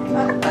thumb.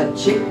 A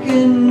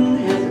chicken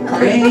has a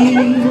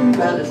brain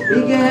about as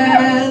big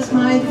as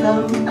my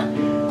thumb.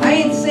 I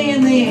ain't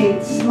saying they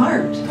ain't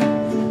smart,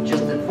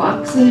 just that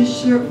foxes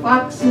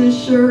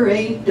sure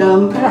ain't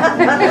dumb.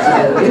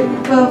 So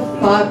if a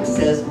fox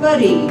says,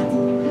 buddy,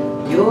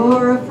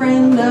 you're a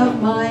friend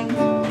of mine,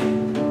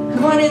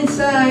 come on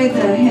inside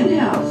the hen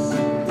house,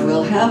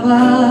 we'll have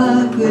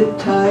a good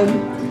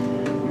time.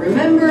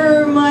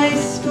 Remember my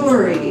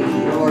story,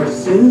 or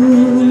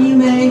soon you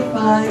may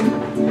find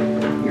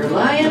you're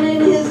lying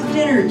in his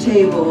dinner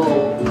table,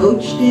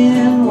 poached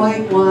in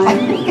white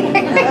wine.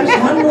 Now there's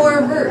one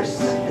more verse.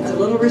 It's a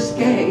little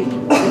risque.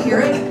 You hear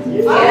it?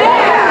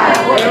 Yeah!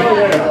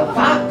 The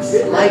fox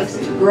likes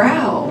to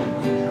growl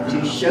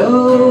to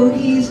show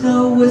he's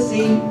no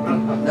wussy.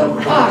 The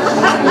fox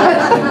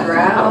likes to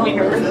growl to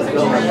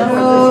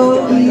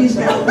show he's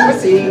no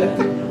wussy.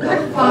 The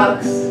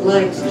fox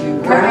likes to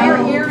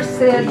growl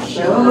to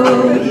show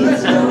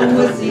he's no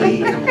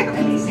wussy.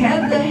 And he's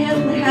had the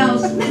hen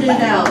house fitted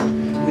out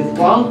with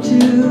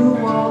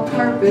wall-to-wall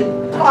carpet.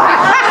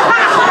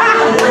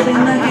 In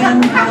the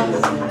hen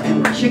house,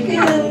 and the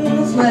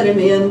chickens let him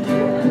in.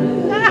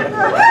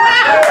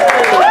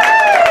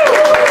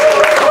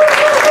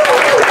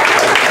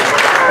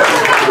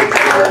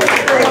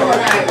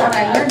 When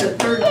I learned the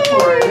third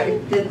chord, I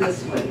did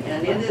this one.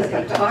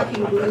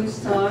 talking blues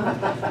song.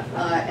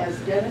 As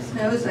Dennis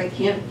knows, I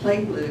can't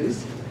play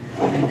blues.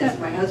 And as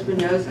my husband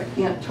knows, I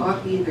can't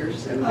talk either.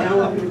 So now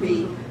we're going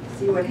to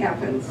see what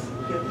happens.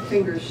 Get the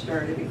fingers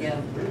started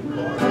again.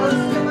 Close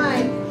to the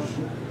mic.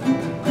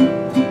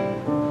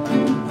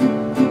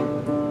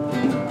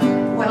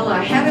 Well,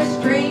 I had a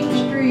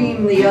strange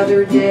dream the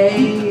other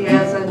day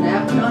as I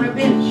napped on a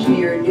bench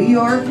near New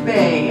York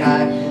Bay.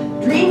 I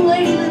dreamed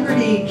Lady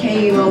Liberty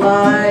came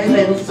alive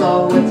and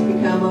saw what's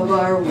become of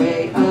our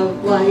way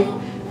of life.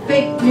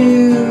 Fake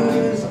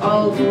news,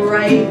 all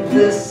right,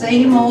 the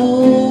same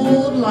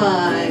old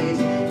lies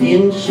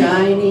in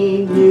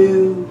shiny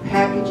new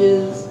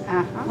packages.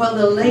 Well,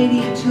 the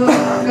lady took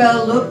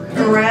a look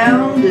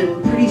around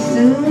and pretty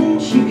soon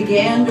she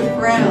began to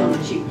frown.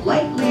 She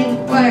politely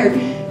inquired,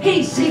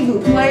 "Hey, s'il vous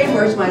plaît,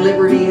 where's my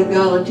liberty,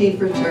 equality,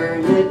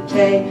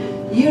 fraternity?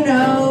 You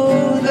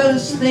know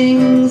those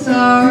things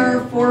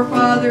our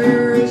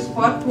forefathers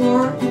fought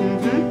for?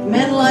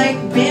 Men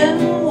like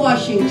Ben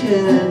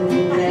Washington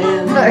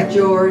and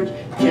George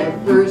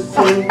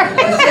Jefferson."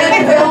 I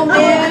said, "Well,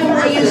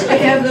 man, we used to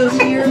have those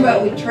here,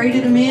 but we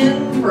traded them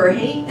in for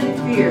hate and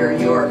fear.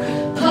 Your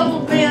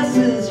huddled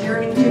masses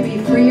yearning to be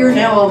freer,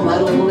 now all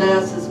muddled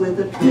asses with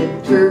a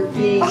Twitter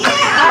feed."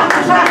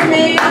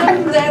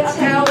 Man, that's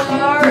how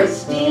our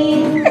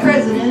esteemed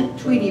President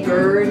Tweety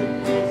Bird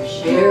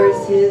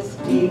shares his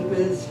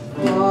deepest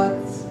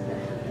thoughts.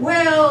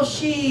 Well,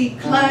 she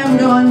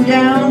climbed on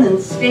down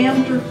and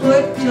stamped her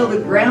foot till the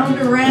ground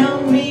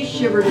around me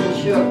shivered and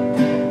shook.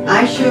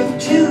 I shook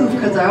too,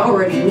 cause I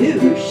already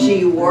knew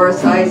she wore a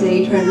size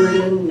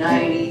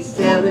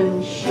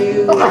 897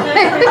 shoe.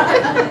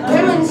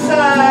 Women's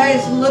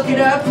size, look it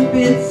up,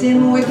 it's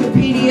in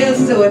Wikipedia,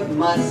 so it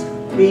must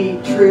be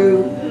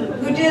true.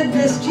 "Who did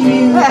this to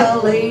you?" the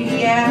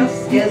lady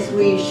asked, as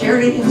we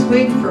shared a his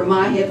wig for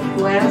my hip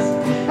glass.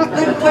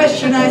 "Good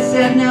question," I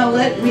said, "now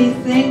let me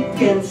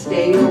think and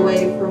stay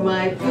away from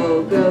my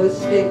pogo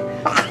stick."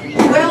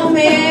 "Well,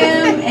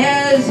 ma'am,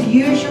 as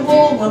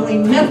usual, when we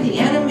met the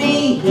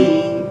enemy,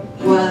 he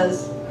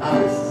was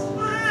us."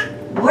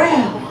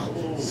 Well,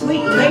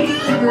 sweet Lady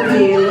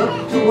Liberty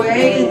looked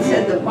away and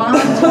said, "The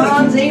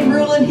bon-tons ain't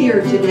ruling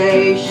here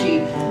today."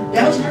 She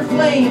doused her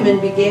flame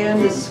and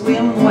began to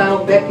swim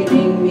while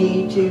beckoning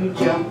me to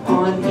jump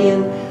on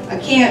in. "I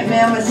can't,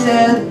 ma'am," I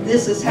said,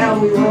 "this is how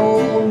we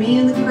roll, me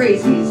and the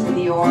crazies and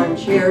the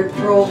orange-haired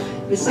troll.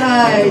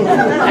 Besides,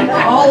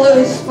 all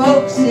those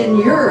folks in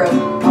Europe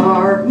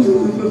are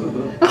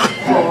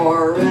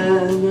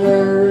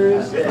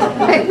foreigners."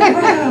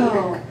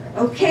 "Well,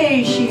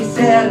 okay," she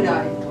said.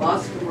 I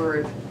lost the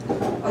word.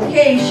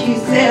 "Okay," she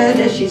said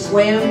as she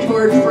swam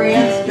toward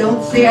France.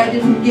 "Don't say I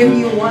didn't give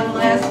you one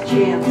last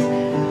chance. I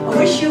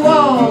wish you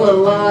all a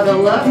lot of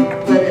luck,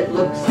 but it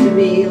looks to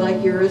me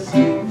like you're a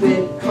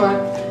stupid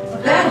cluck."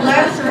 That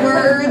last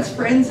words,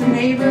 friends and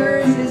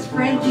neighbors, is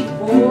French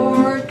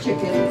for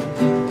chicken.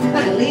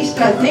 At least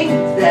I think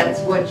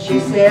that's what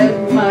she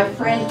said. My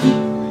French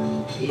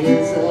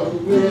is a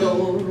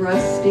little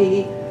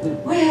rusty.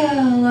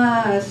 Well,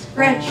 I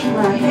scratched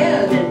my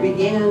head and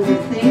began to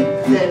think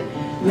that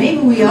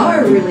maybe we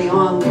are really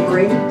on the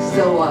brink,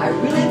 so I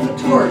relit the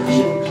torch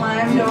and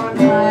climbed on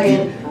high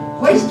and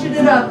hoisted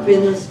it up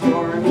in the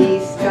stormy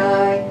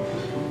sky.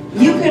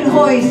 You can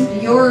hoist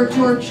your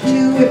torch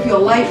too. If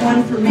you'll light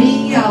one for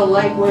me, I'll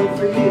light one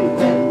for you,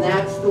 and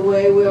that's the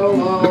way we'll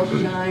all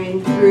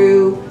shine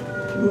through.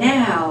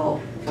 Now,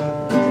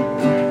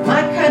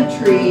 my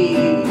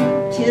country,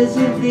 'tis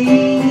of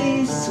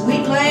thee,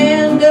 sweet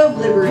land of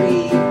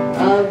liberty,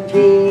 of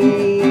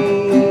thee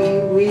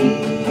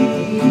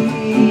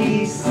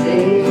we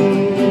sing.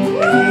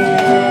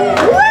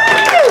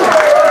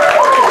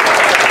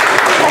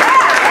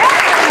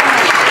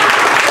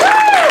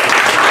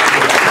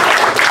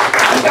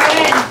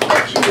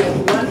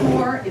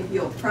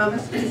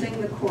 Promise to sing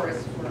the chorus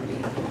for me.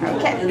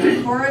 Okay. And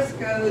the chorus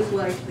goes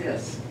like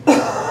this.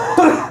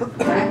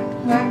 Whack,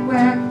 whack,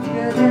 whack,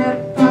 that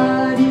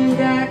budget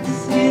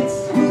axe, it's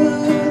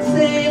smooth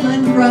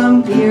sailing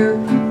from here.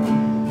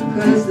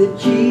 'Cause the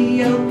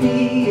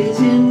GOP is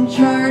in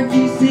charge,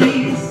 you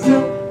see, so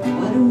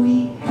what do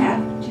we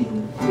have to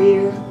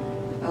fear?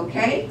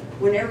 Okay?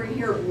 Whenever you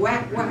hear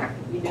whack, whack,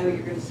 you know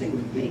you're going to sing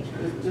with me.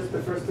 Just the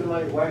first two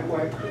lines, whack,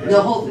 whack.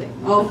 The whole thing.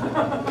 Oh,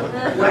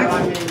 whack,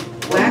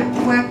 whack,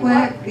 whack,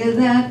 whack,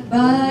 that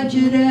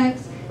budget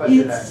axe.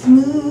 It's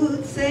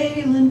smooth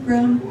sailing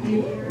from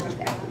here.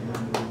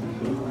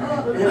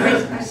 And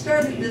I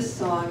started this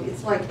song.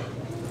 It's like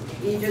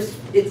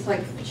it's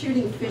like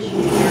shooting fish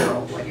in the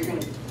barrel. What you're going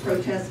to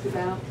protest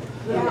about?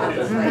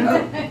 It's like,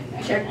 oh,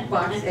 check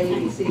box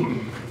ABC.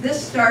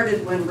 This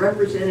started when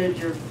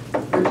Representative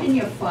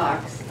Virginia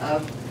Fox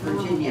of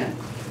Virginia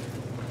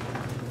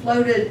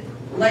floated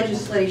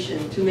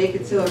legislation to make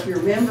it so if you're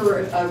a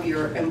member of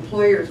your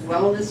employer's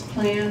wellness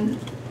plan,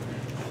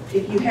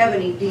 if you have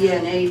any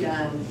DNA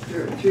done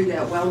through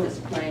that wellness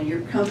plan,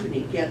 your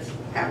company gets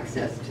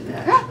access to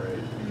that.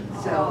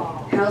 So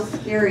how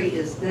scary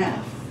is that?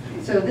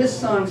 So this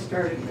song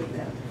started with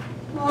that.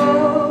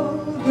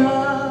 Oh,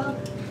 the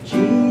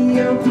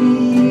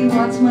GOP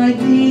wants my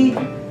D.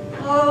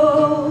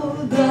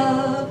 Oh,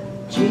 the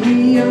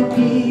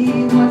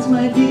GOP wants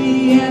my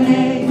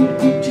DNA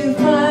to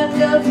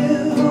find out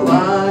who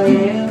I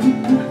am.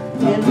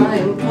 And my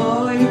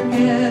employer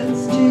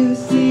gets to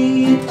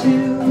see it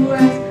too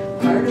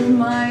as part of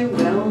my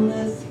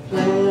wellness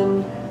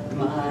plan.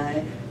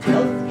 My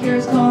health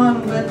care's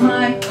gone, but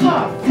my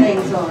cough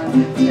hangs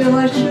on. Still,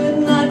 I should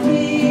not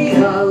be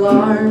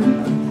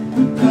alarmed,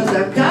 'cause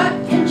I've got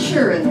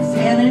insurance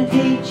and an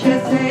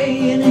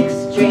HSA in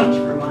exchange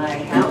for my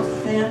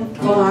house and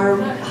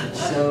farm.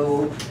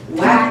 So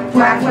whack,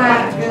 whack,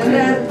 whack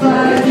that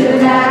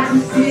budget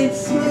axe.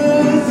 It's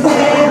smooth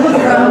sailing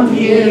from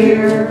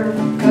here,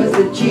 'cause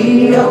the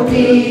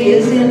GOP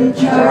is in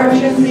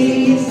charge of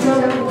me. So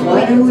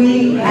what do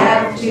we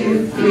have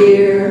to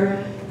fear?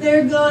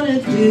 They're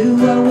gonna do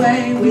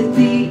away with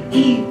the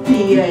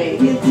EPA.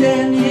 It's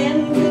an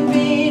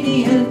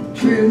inconvenient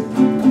truth.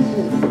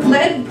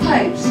 Lead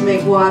pipes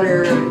make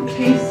water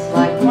taste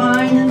like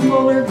wine, and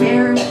polar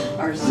bears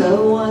are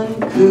so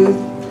uncouth.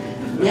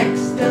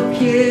 Next they'll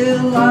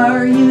kill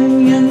our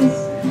unions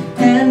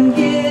and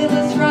give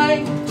us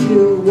right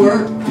to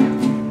work,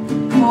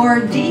 or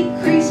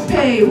decrease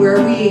pay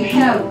where we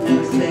have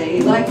no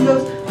say, like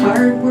those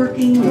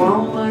hard-working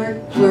Walmart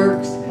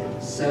clerks.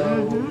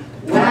 So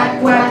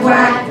whack, whack,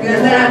 whack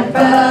that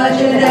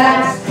budget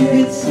axe.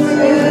 It's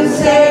smooth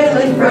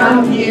sailing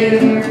from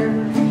here,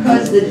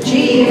 'cause the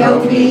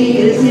GOP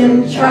is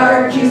in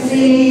charge, you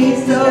see.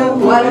 So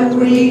what do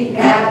we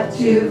have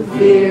to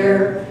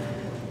fear?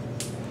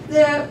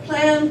 Their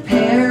Planned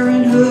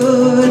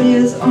Parenthood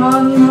is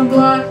on the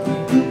block.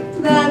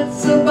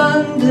 That's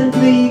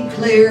abundantly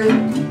clear,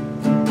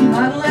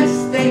 unless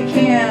they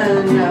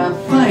can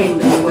find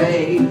a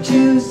way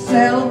to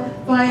sell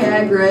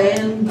Viagra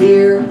and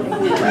beer.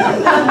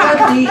 But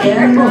the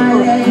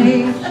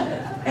NIH,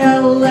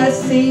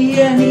 LSC,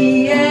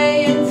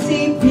 NEA, and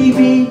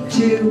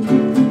CPB2,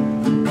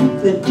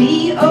 the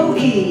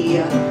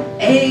DOE,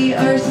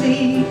 ARC,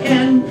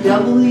 and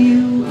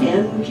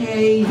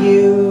WNKU.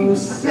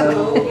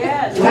 So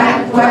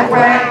whack, whack,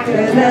 whack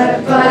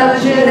that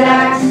budget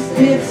axe.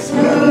 It's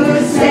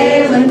smooth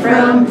sailing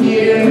from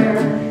here,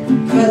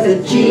 'cause the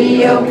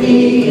GOP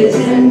is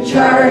in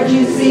charge,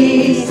 you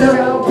see.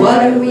 So what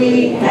do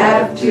we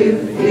have to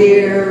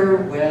fear?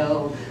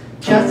 Well,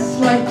 just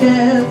like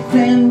death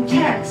and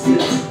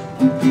taxes,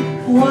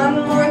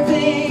 one more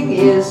thing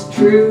is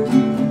true,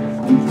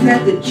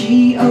 that the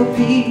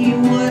GOP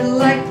would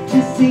like to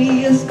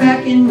see us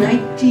back in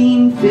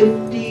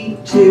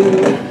 1952.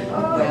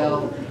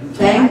 Well,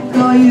 thank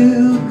all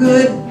you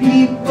good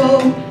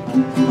people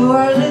who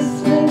are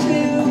listening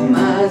to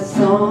my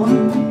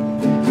song.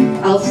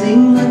 I'll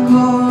sing the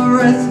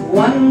chorus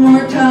one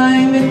more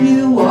time if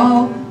you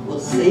all will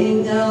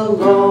sing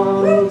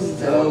along.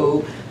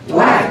 So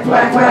whack,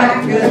 whack,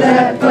 whack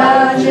that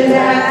budget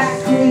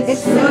axe.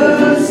 It's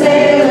smooth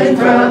sailing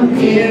from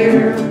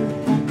here,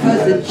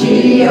 'cause the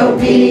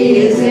GOP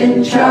is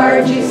in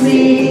charge, you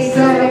see.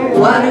 So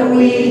what do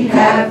we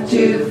have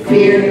to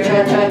fear?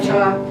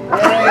 Cha-cha-cha.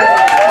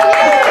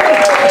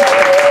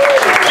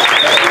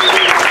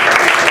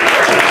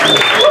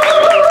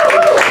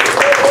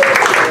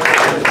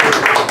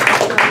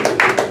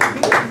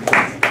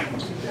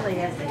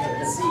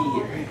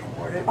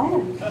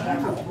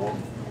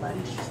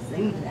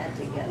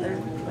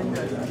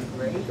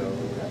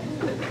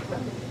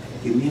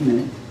 Give me a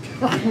minute.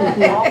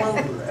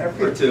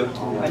 Or two.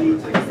 I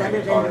need to set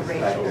it in the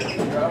radio.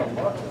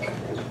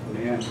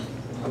 Man,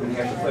 I'm gonna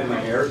have to play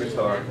my air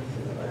guitar.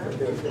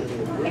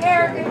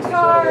 Air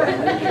guitar.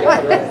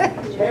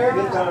 Air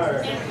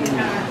guitar.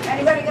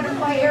 Anybody gonna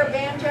play air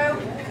banjo?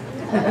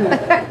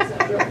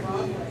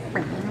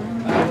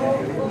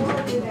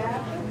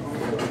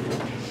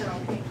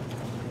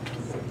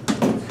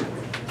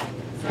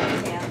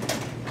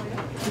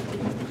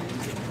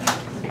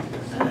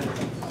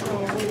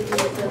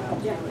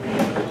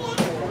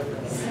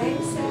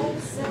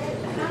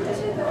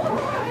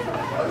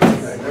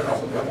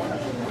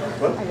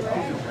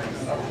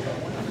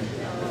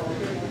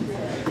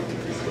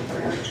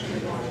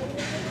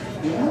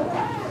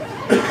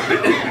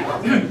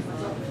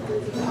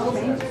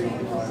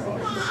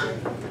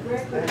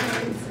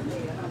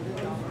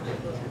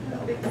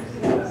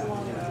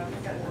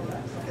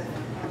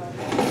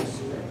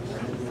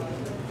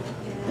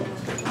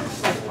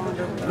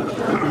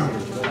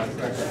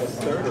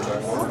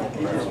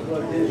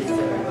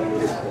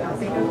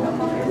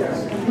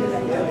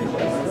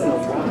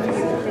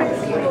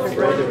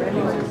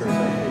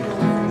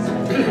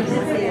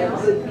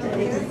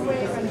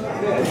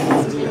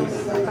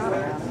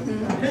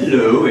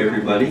 Hello,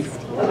 everybody.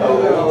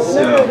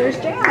 So, there's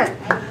Janet.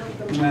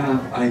 Well,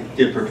 I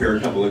did prepare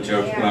a couple of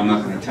jokes, but I'm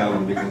not going to tell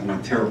them because I'm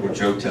a terrible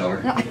joke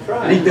teller.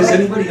 Does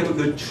anybody have a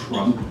good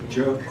Trump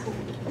joke?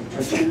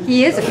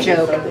 He is a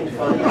joke.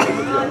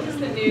 Just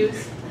the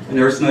news. And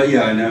there's no,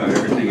 yeah, I know,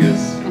 everything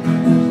is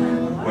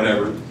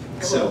whatever.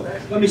 So,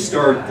 let me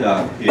start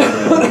here.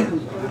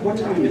 What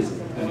time is it?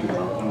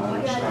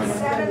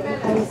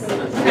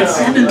 It's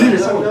 7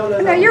 minutes. Oh.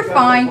 No, No, you're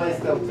fine.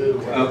 Okay.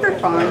 You're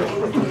fine.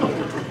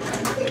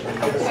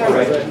 All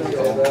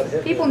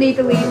right. People need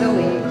to leave, they'll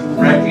leave.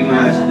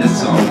 Recognize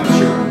this song, I'm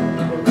sure.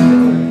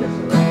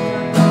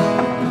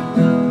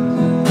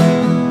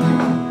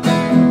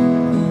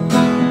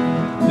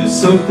 There's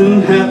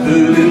something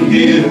happening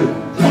here.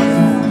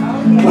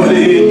 What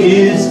it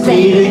is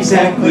ain't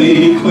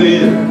exactly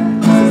clear.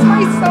 This is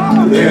my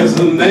song. There's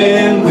a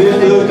man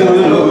with a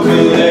gun over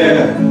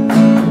there.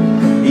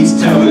 He's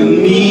telling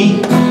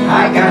me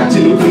I got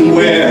to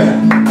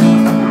beware.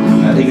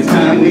 I think it's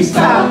time we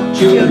stop.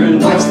 Children,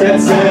 watch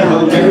that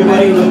sound.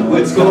 Everybody look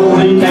what's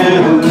going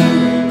down.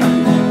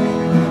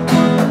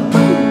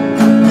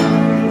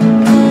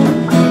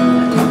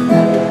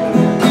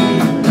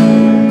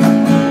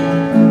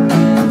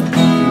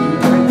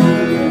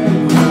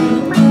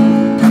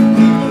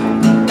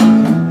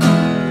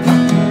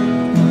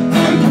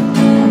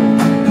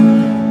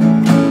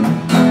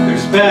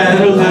 There's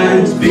battle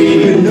lines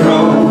being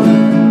drawn.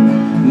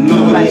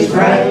 Nobody's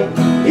right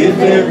if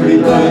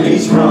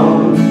everybody's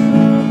wrong.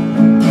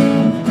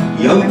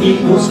 Young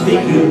people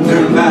speaking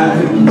their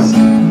minds.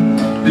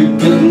 They're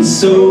getting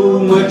so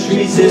much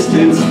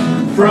resistance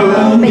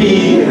from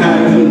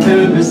behind.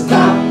 Time to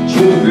stop.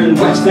 Children,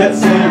 watch that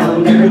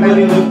sound.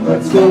 Everybody look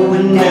what's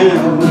going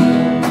down.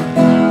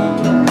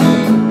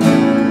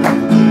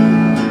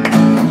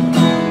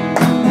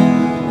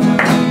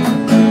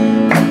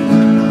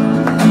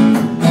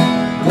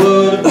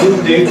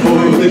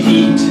 For the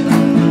heat,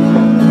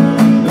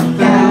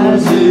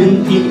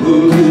 1,000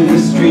 people in the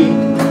street,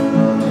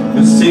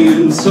 they're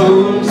singing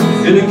songs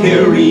and they're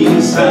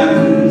carrying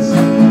signs.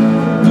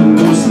 They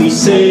mostly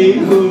say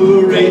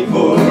hooray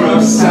for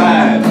our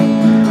side. I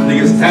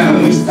think it's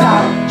time we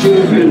stop.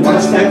 Children,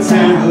 watch that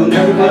sound.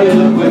 Everybody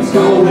look what's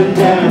going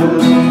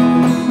down.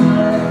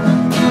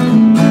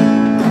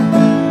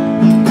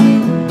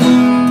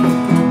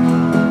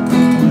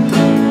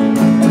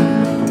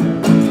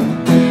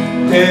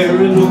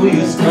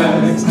 Paranoia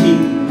strikes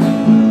deep.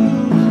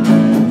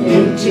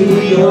 Into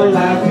your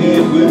life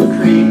it will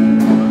creep.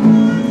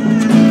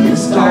 It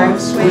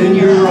starts when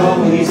you're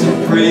always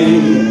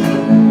afraid.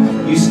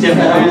 You step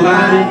out of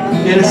line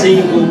and a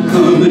saint will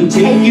come and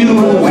take you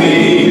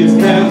away. It's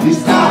time we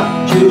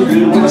stop.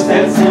 Children, watch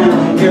that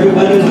sound.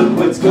 Everybody look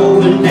what's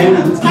going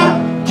down.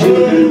 Stop.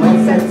 Children,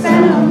 watch that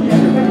sound.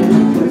 Everybody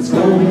look what's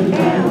going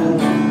down.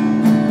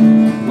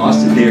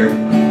 Lost it there.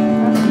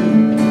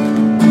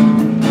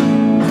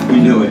 We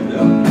know it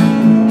though.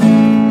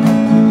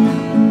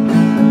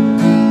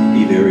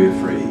 Be very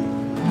afraid.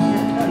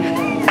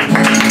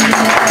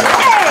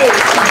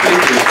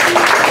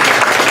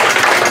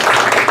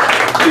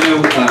 You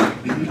know,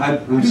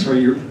 I'm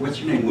sorry, what's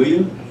your name,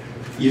 William?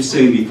 You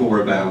sang before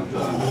about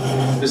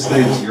this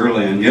land's your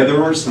land. Yeah,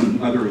 there are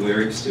some other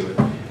lyrics to it,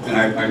 and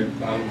I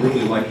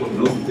really like what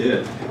Milton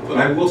did. But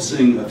I will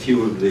sing a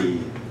few of the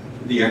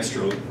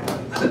extra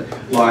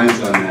lines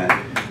on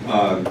that.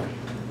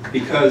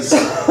 Because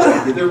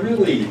they're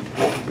really,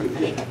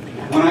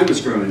 when I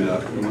was growing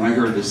up, and when I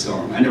heard this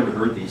song, I never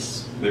heard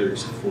these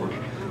lyrics before.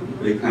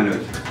 They kind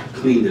of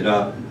cleaned it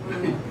up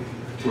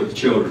for the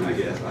children, I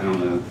guess, I don't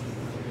know.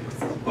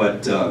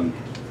 But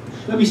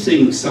let me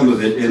sing some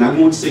of it, and I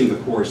won't sing the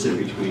chorus in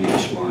between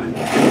each line.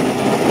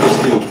 I'll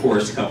just do a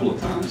chorus a couple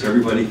of times.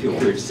 Everybody feel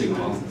free to sing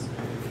along.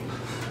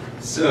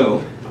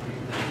 So,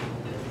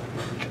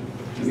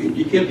 I mean,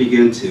 you can't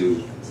begin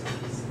to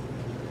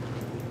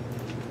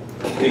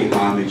pay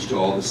homage to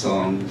all the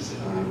songs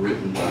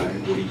written by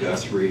Woody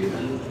Guthrie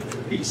and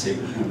Pete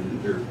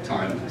Saberman. They're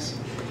timeless.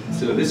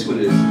 So this one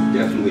is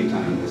definitely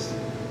timeless.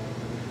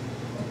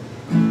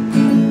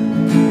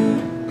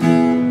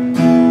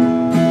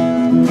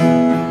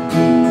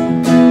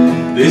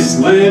 This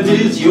land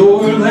is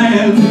your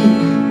land,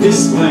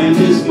 this land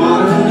is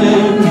my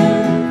land.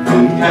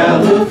 From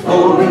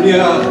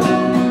California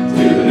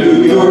to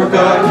New York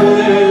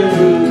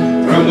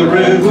Island, from the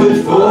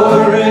Redwood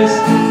Forest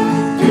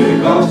to the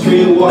Gulf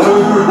Stream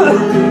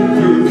waters.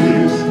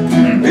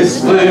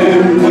 This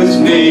land was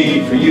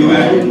made for you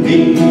and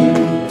me.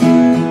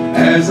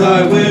 As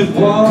I went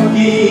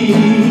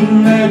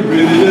walking that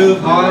ribbon of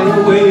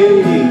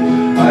highway,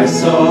 I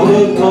saw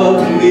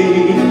above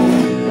me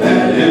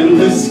that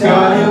endless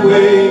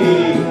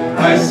skyway.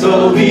 I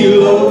saw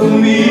below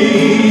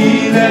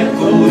me that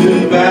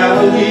golden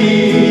valley.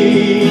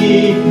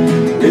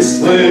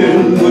 This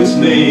land was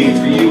made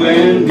for you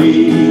and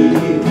me.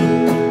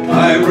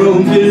 I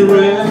roamed and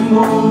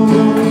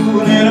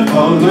rambled and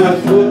upon my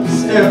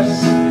footsteps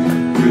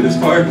through the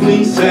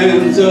sparkling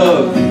sands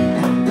of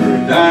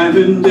her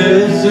diamond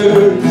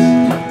deserts.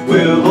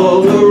 Well,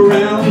 all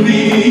around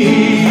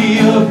me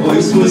a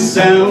voice was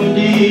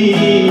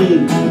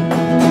sounding.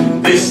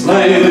 This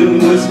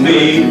land was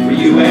made for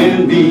you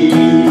and me.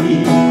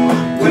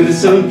 When the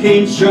sun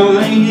came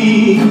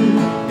shining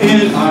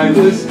and I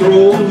was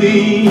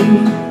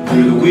strolling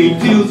through the wheat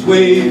fields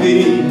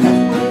waving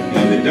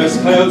and the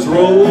dust clouds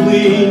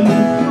rolling,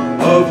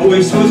 a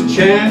voice was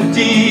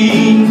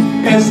chanting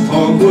as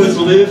talk was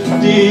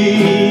lifting.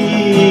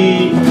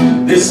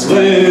 This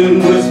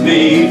land was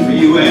made for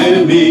you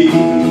and me.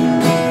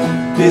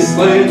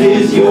 land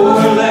is your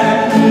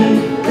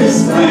land,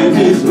 this land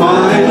is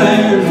my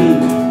land.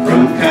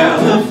 From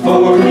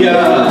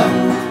California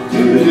to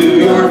the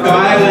New York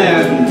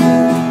Island,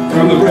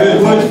 from the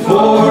redwood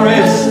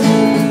forest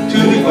to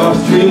the Gulf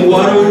Stream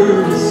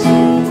waters,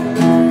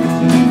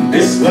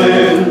 this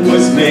land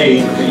was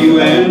made for you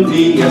and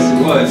me, yes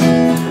it was.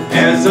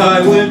 As I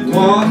went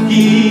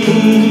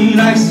walking,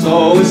 I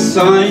saw a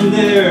sign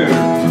there,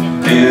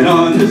 and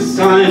on the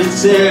sign it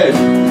said,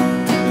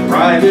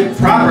 private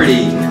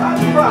property.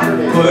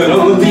 But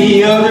on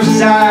the other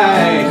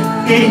side,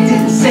 it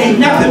didn't say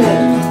nothing.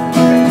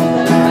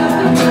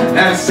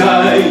 That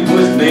sign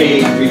was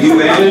made for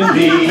you and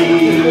me.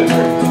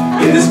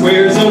 In the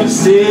squares of the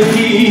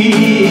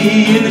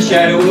city, in the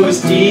shadow of a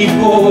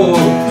steeple,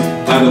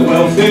 by the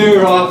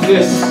welfare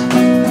office,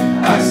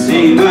 I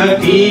see my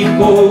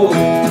people.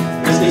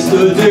 As they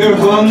stood there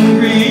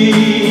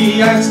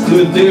hungry, I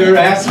stood there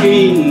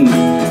asking,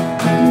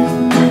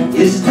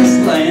 is this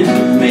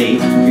land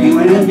made for you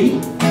and me?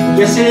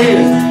 Yes it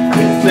is.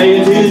 This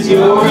land is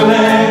your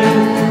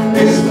land,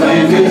 this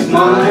land is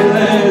my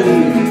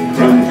land.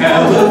 From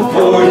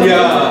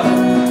California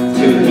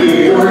to New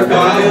York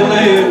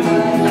Island,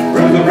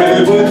 from the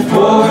redwood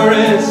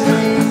forest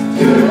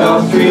to the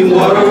Gulf Stream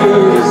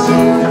waters,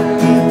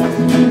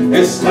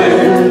 this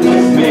land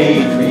was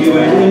made for you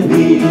and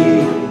me.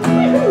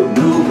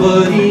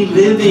 Nobody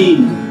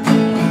living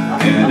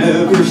can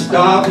ever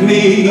stop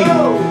me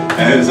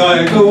as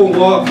I go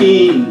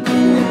walking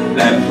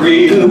that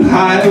freedom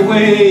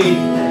highway.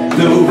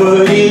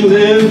 Nobody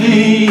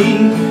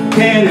living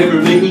can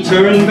ever make me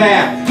turn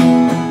back.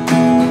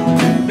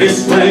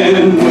 This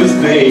land was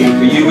made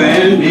for you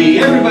and me.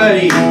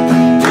 Everybody,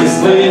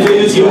 this land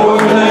is your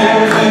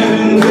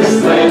land,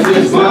 this land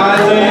is my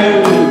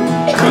land.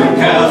 From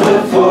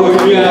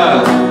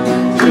California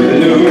to the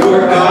New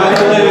York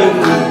Island,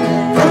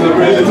 from the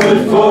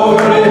redwood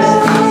forest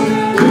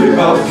to the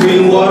Gulf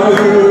Stream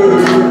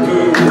waters,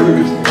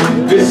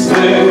 this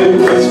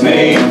land was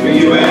made for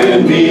you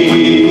and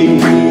me.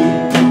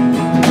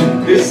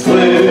 This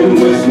land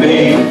was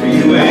made for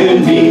you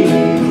and me.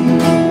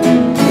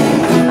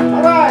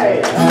 All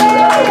right.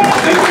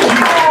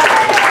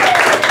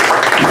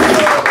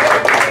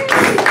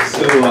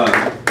 So,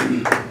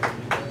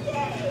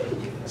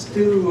 let's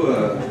do,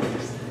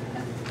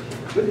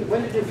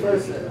 When did you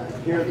first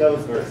hear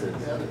those verses?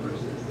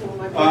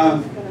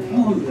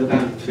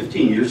 about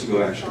 15 years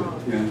ago, actually.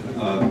 Yeah.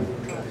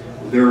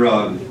 They're,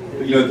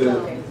 you know,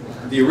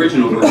 the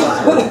original verses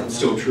are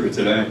still true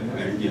today.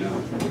 You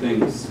know,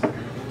 things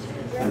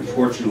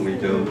unfortunately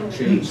don't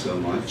change so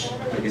much.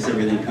 I guess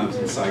everything comes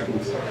in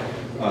cycles,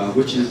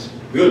 which is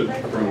good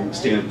from the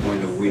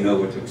standpoint of we know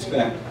what to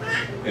expect.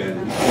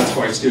 And that's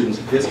why students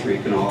of history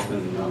can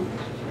often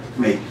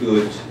make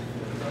good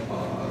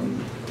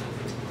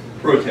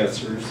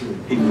protesters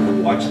and people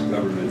who watch the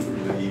government.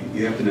 You know,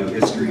 you have to know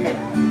history.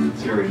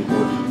 It's very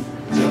important.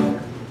 So,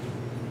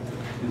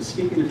 and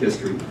speaking of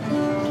history,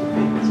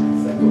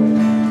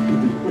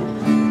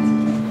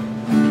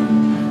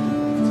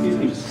 excuse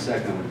me just a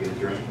second, I'm going to get a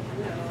drink.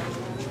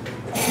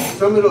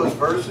 Some of those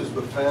verses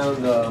were found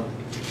in the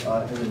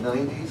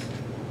 90s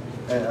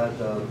at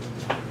the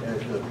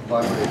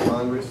Library of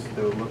Congress.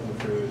 They were looking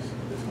through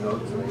his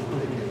notes and they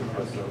came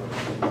across some of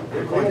them.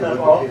 They're bringing up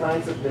all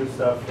kinds of new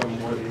stuff from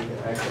where they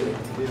actually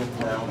did it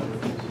now.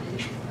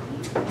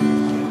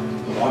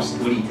 Lost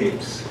Woody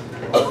tapes.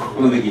 I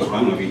don't think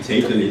he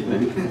taped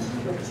anything.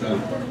 So.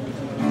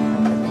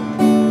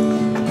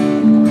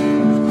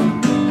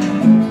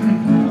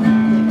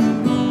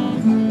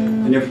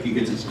 I never could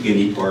get to the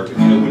beginning part, but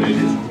you know what it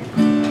is.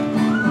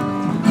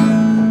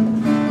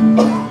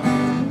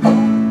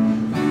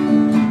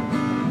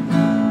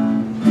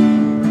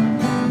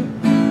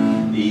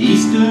 The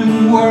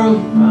Eastern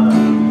world,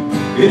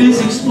 it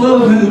is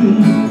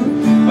exploding,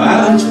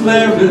 violence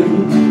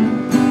flaring,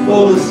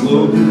 bullets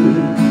loading.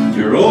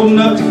 You're old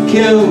enough to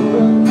kill,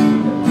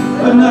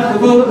 but not for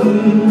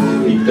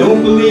voting. You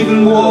don't believe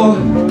in war,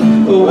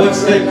 but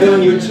what's that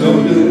gun you're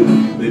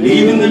toting? That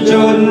even the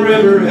Jordan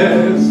River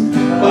has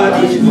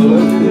bodies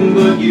floating.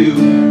 But you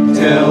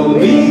tell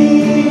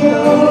me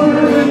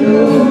over and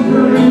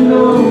over and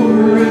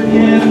over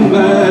again,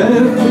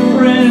 my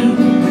friend,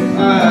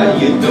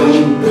 you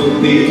don't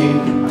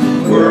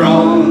believe we're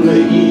on the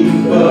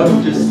eve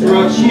of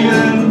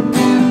destruction.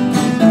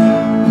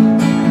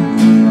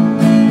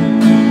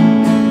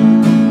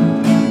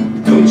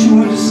 Don't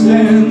you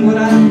understand what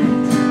I'm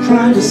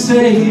trying to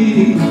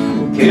say?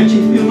 Can't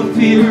you feel the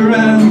fear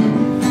I'm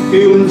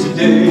feeling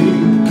today?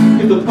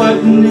 If the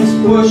button is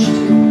pushed,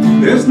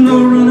 there's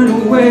no running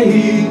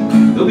away.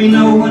 There'll be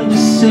no one to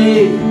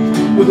save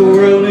with the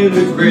world in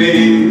the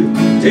grave.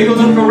 Take a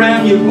look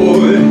around you,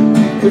 boy.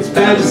 It's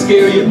bound to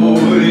scare you, boy.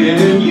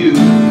 And you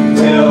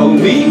tell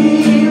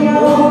me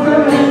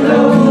over and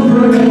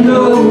over and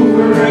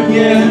over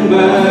again,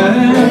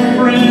 my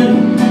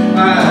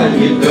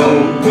friend, you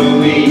don't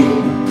believe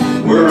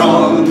we're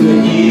on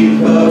the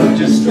eve of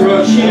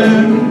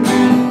destruction.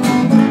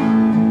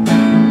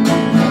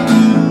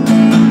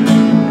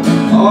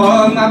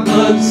 Oh, my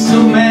blood's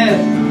so mad,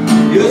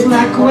 feels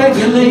like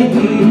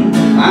coagulating.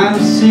 I'm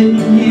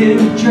sitting here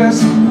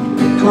just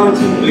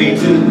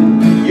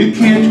contemplating. You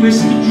can't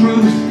twist the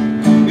truth,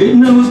 it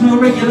knows no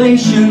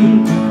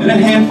regulation. And a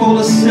handful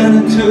of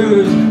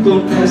senators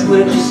don't pass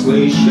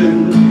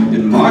legislation.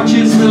 And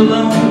marches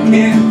alone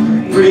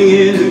can't bring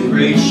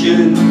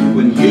integration.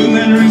 When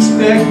human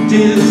respect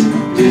is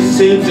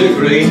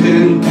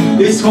disintegrating,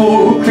 this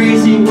whole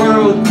crazy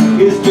world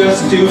is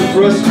just too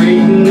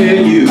frustrating.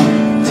 And you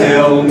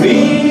tell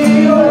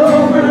me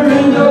over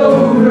and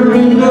over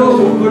and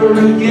over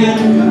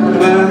again,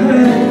 my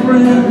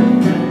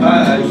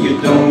friend,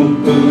 you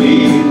don't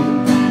believe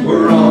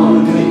we're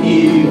on the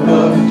eve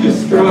of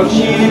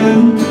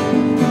destruction.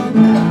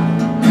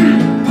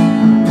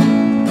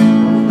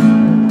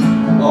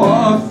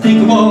 Oh,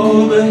 think of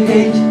all the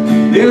hate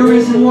there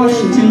is in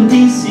Washington,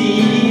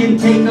 D.C. and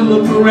take a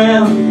look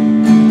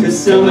around to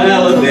Selma,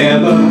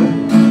 Alabama.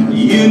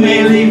 You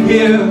may leave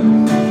here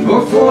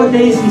for 4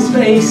 days in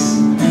space,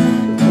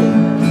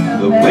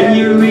 but when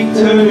you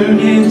return,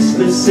 it's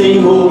the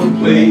same old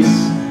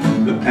place.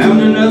 The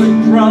pounding of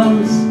the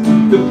drums,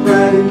 the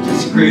pride and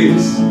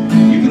disgrace.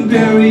 You can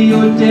bury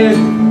your dead,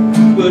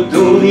 but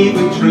don't leave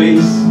a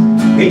trace.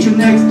 Hate your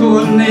next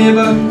door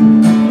neighbor,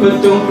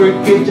 but don't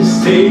forget to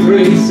say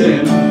grace.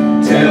 And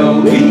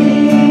tell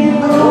me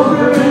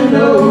over and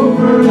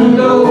over and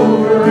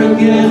over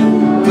again,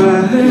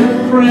 my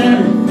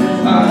friend,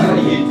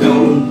 you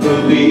don't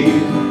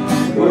believe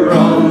we're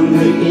on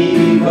the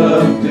eve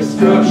of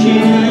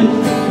destruction.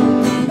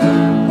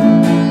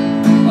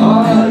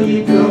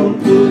 You don't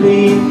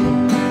believe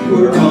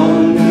we're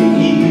on the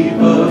eve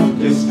of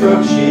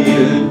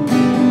destruction.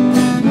 Thank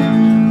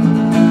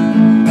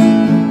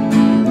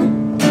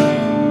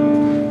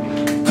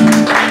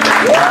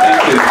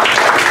you.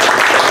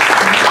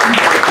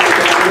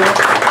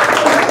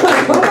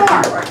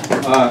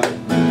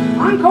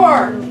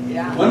 Encore!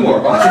 One more.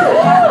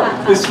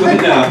 This one,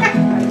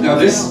 now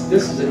this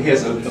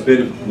has a bit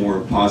of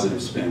more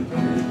positive spin.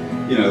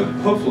 You know,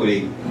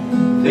 hopefully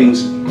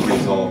things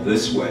resolve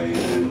this way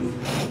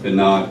and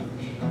not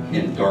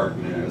in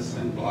darkness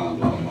and blah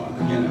blah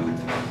blah. You know.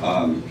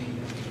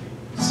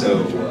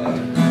 So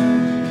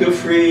feel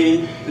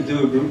free to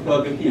do a group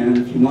hug at the end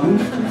if you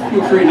want.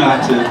 Feel free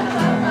not to.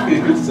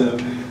 So I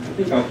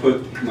think I'll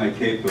put my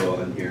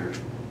capo in here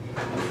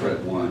on fret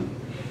 1.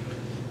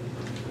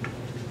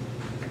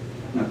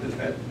 Not that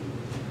that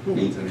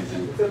means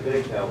anything. It's a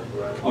big help,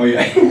 right? Oh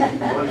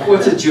yeah.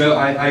 What's a joke?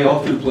 I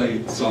often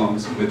play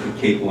songs with the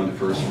capo on the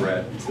first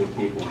fret. It's the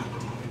capo.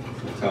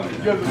 Tell me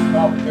that. Give us an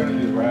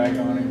opportunity to rag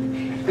on him.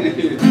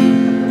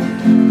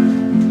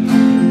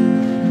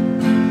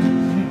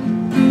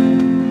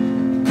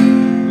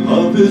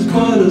 Love is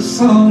but a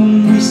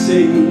song we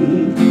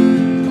sing.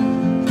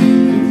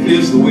 It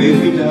feels the way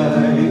we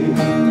die.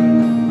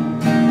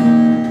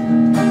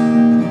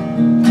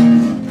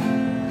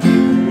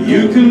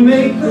 You can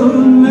make the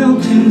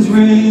mountains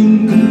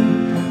ring,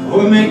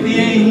 or make the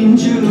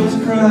angels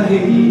cry.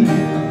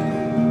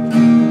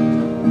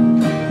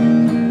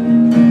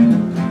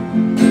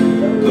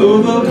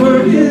 Though the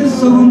bird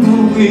is on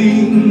the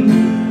wing,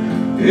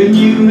 and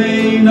you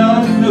may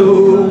not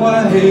know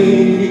why.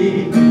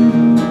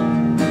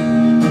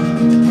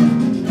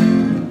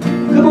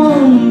 Come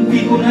on,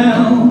 people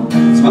now,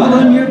 smile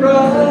on your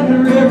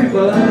brother,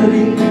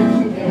 everybody.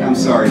 I'm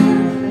sorry,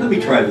 let me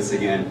try this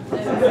again.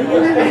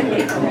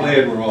 I'm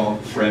glad we're all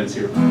friends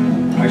here.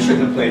 I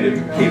shouldn't have played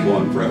it capo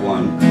on fret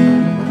 1.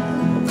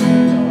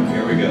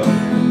 Here we go.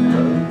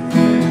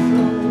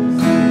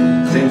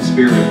 Same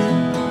spirit.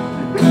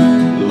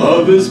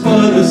 Love is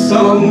but a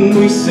song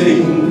we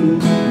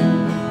sing.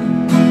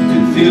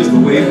 It feels the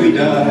way we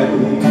die.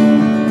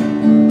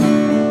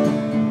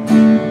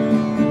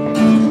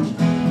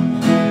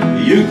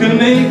 You can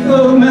make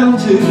the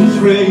mountains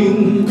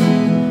rain,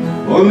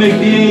 or make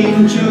the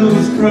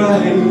angels cry.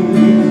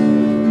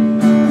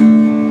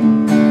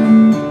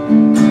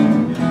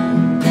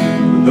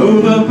 Though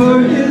the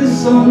bird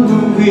is on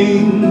the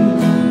wing,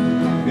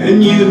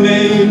 and you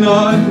may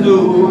not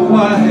know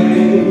why.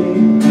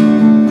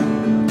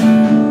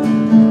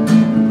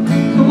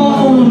 Come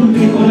on,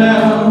 people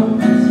now,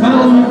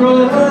 smile on your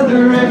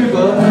brother,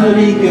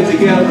 everybody get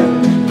together.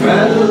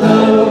 Try to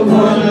love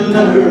one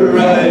another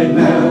right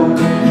now.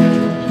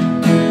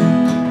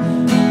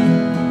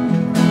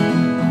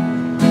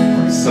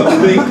 Some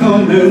may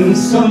come and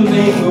some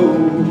may go,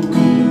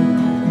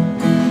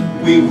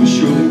 we will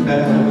surely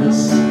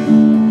pass.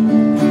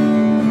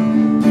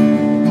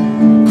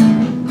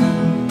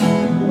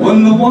 When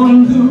the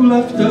one who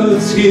left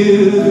us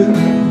here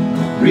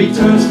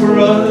returns for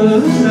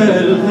us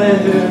at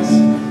last,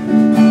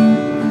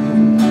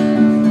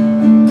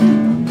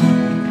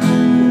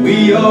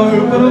 we are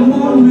but a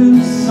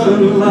moment's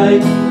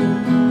sunlight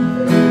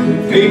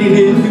fading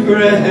in the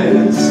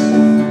grass.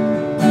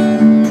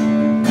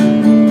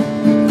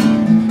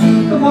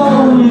 Come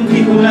on,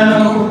 people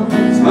now,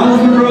 smile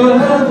on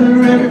brother,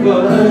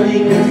 everybody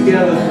get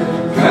together.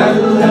 Try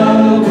to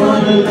love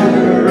one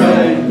another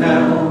right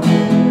now.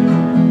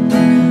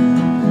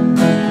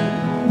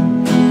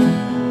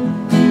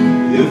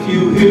 If if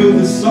you hear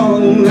the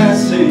song I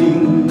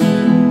sing,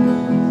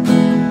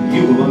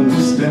 you will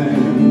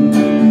understand.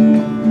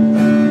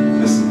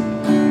 Listen.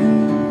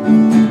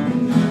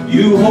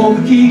 You hold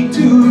the key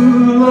to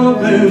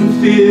love and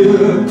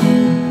fear,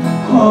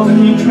 all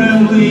in your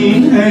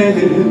trembling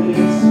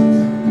hands.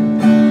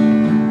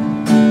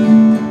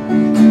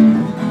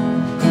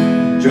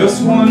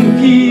 Just one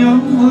key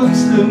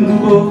unlocks them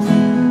both.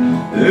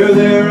 They're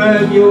there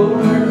at your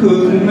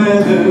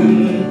command.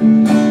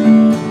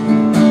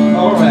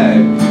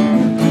 Alright,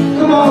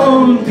 come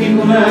on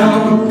people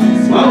now,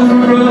 smile for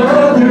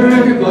brother,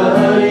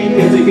 everybody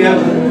get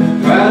together,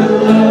 try to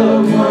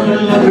love one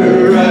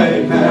another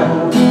right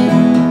now.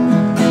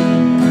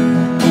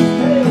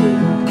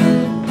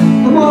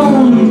 Come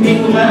on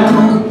people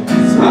now,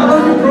 smile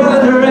for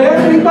brother,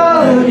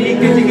 everybody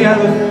get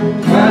together,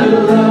 try to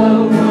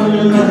love one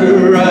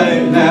another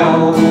right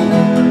now.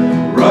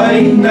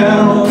 Right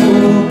now,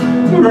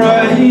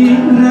 right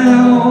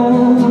now.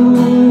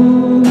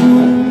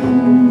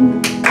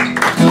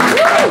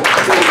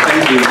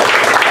 Thank you.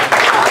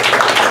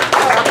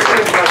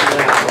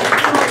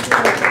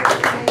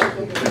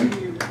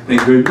 Thank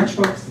you very much,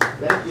 folks.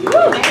 Thank you.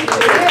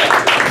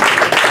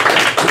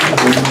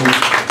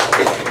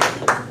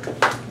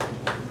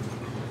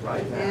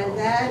 And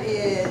that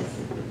is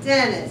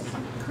Dennis,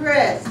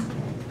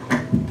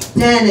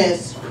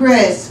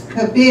 Chris,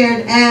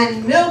 Kabir,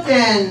 and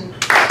Milton.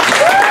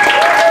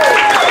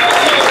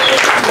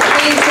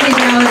 Queen City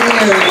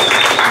Balladeers.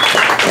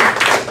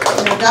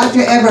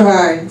 Dr.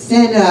 Eberhard,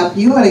 stand up.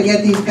 You ought to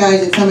get these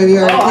guys at some of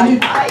your...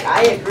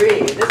 I agree.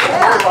 This is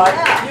fun.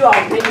 You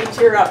all made me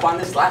tear up on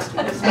this last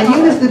one. And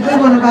you was the good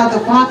one about the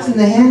fox in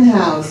the hen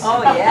house.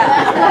 Oh,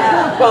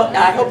 yeah. Well,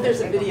 I hope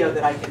there's a video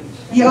that I can...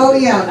 Oh,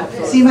 yeah.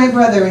 See my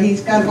brother,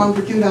 he's got one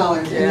for $2.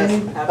 Yes,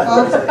 And then,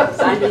 folks,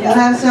 we'll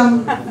have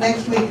some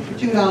next week for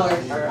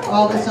 $2.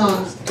 All the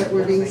songs that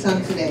were being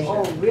sung today.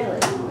 Oh, really?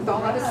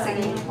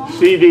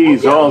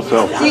 CDs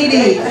also.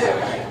 CDs.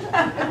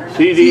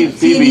 CDs,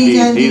 CDs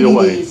and DVDs, either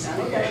way.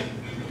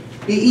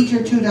 DVDs. They each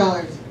are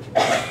 $2.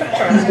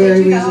 He's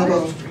very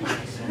reasonable.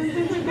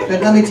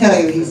 But let me tell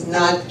you, he's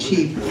not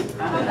cheap.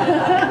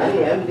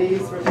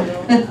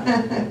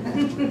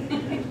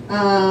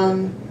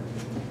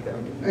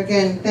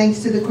 Again, thanks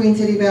to the Queen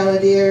City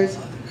Balladeers.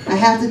 I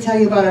have to tell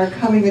you about our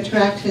coming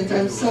attractions.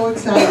 I'm so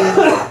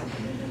excited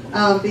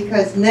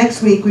because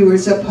next week we were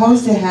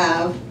supposed to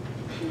have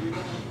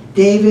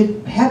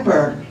David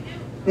Pepper,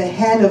 the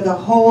head of the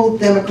whole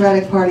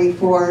Democratic Party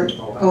for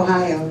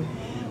Ohio.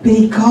 But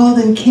he called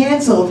and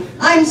canceled.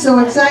 I'm so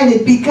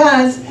excited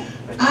because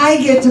I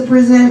get to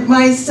present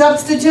my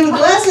substitute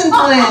lesson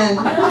plan.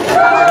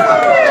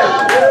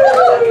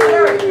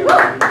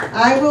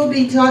 I will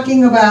be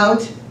talking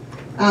about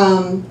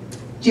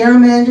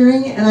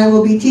gerrymandering, and I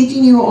will be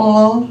teaching you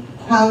all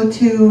how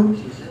to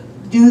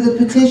do the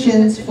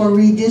petitions for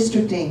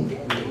redistricting.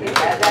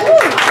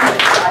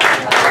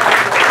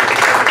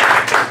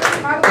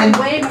 Probably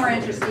way more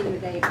interesting than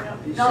David.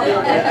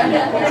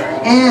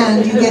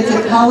 And you get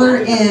to color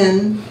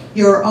in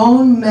your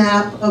own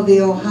map of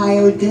the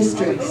Ohio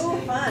districts.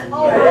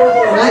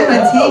 I'm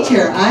a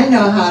teacher. I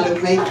know how to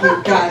make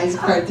you guys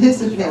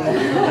participate.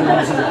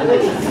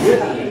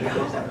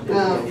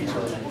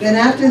 Then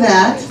after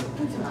that,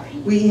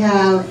 we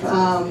have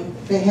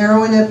the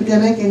heroin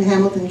epidemic in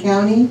Hamilton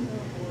County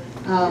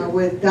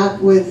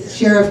with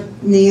Sheriff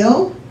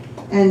Neal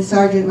and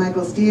Sergeant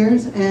Michael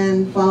Steers.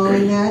 And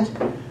following that,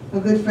 a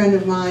good friend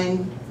of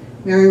mine,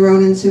 Mary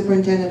Ronan,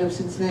 Superintendent of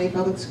Cincinnati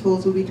Public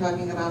Schools, will be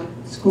talking about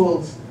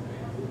schools.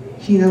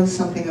 She knows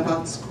something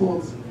about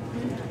schools.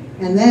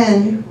 And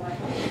then,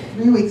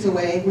 3 weeks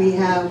away, we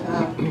have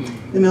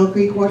the Mill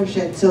Creek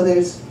watershed. So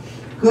there's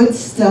good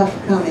stuff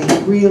coming,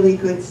 really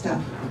good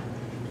stuff.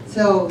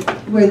 So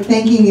we're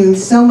thanking you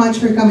so much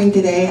for coming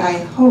today. I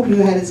hope you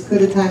had as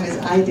good a time as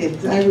I did,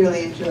 because I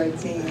really enjoyed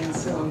singing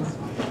these songs.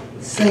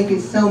 Thank you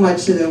so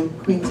much to the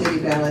Queen City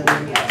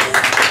Balladeers.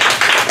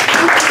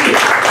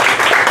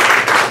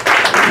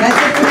 That's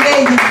it for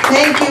today.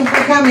 Thank you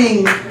for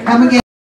coming. Come again.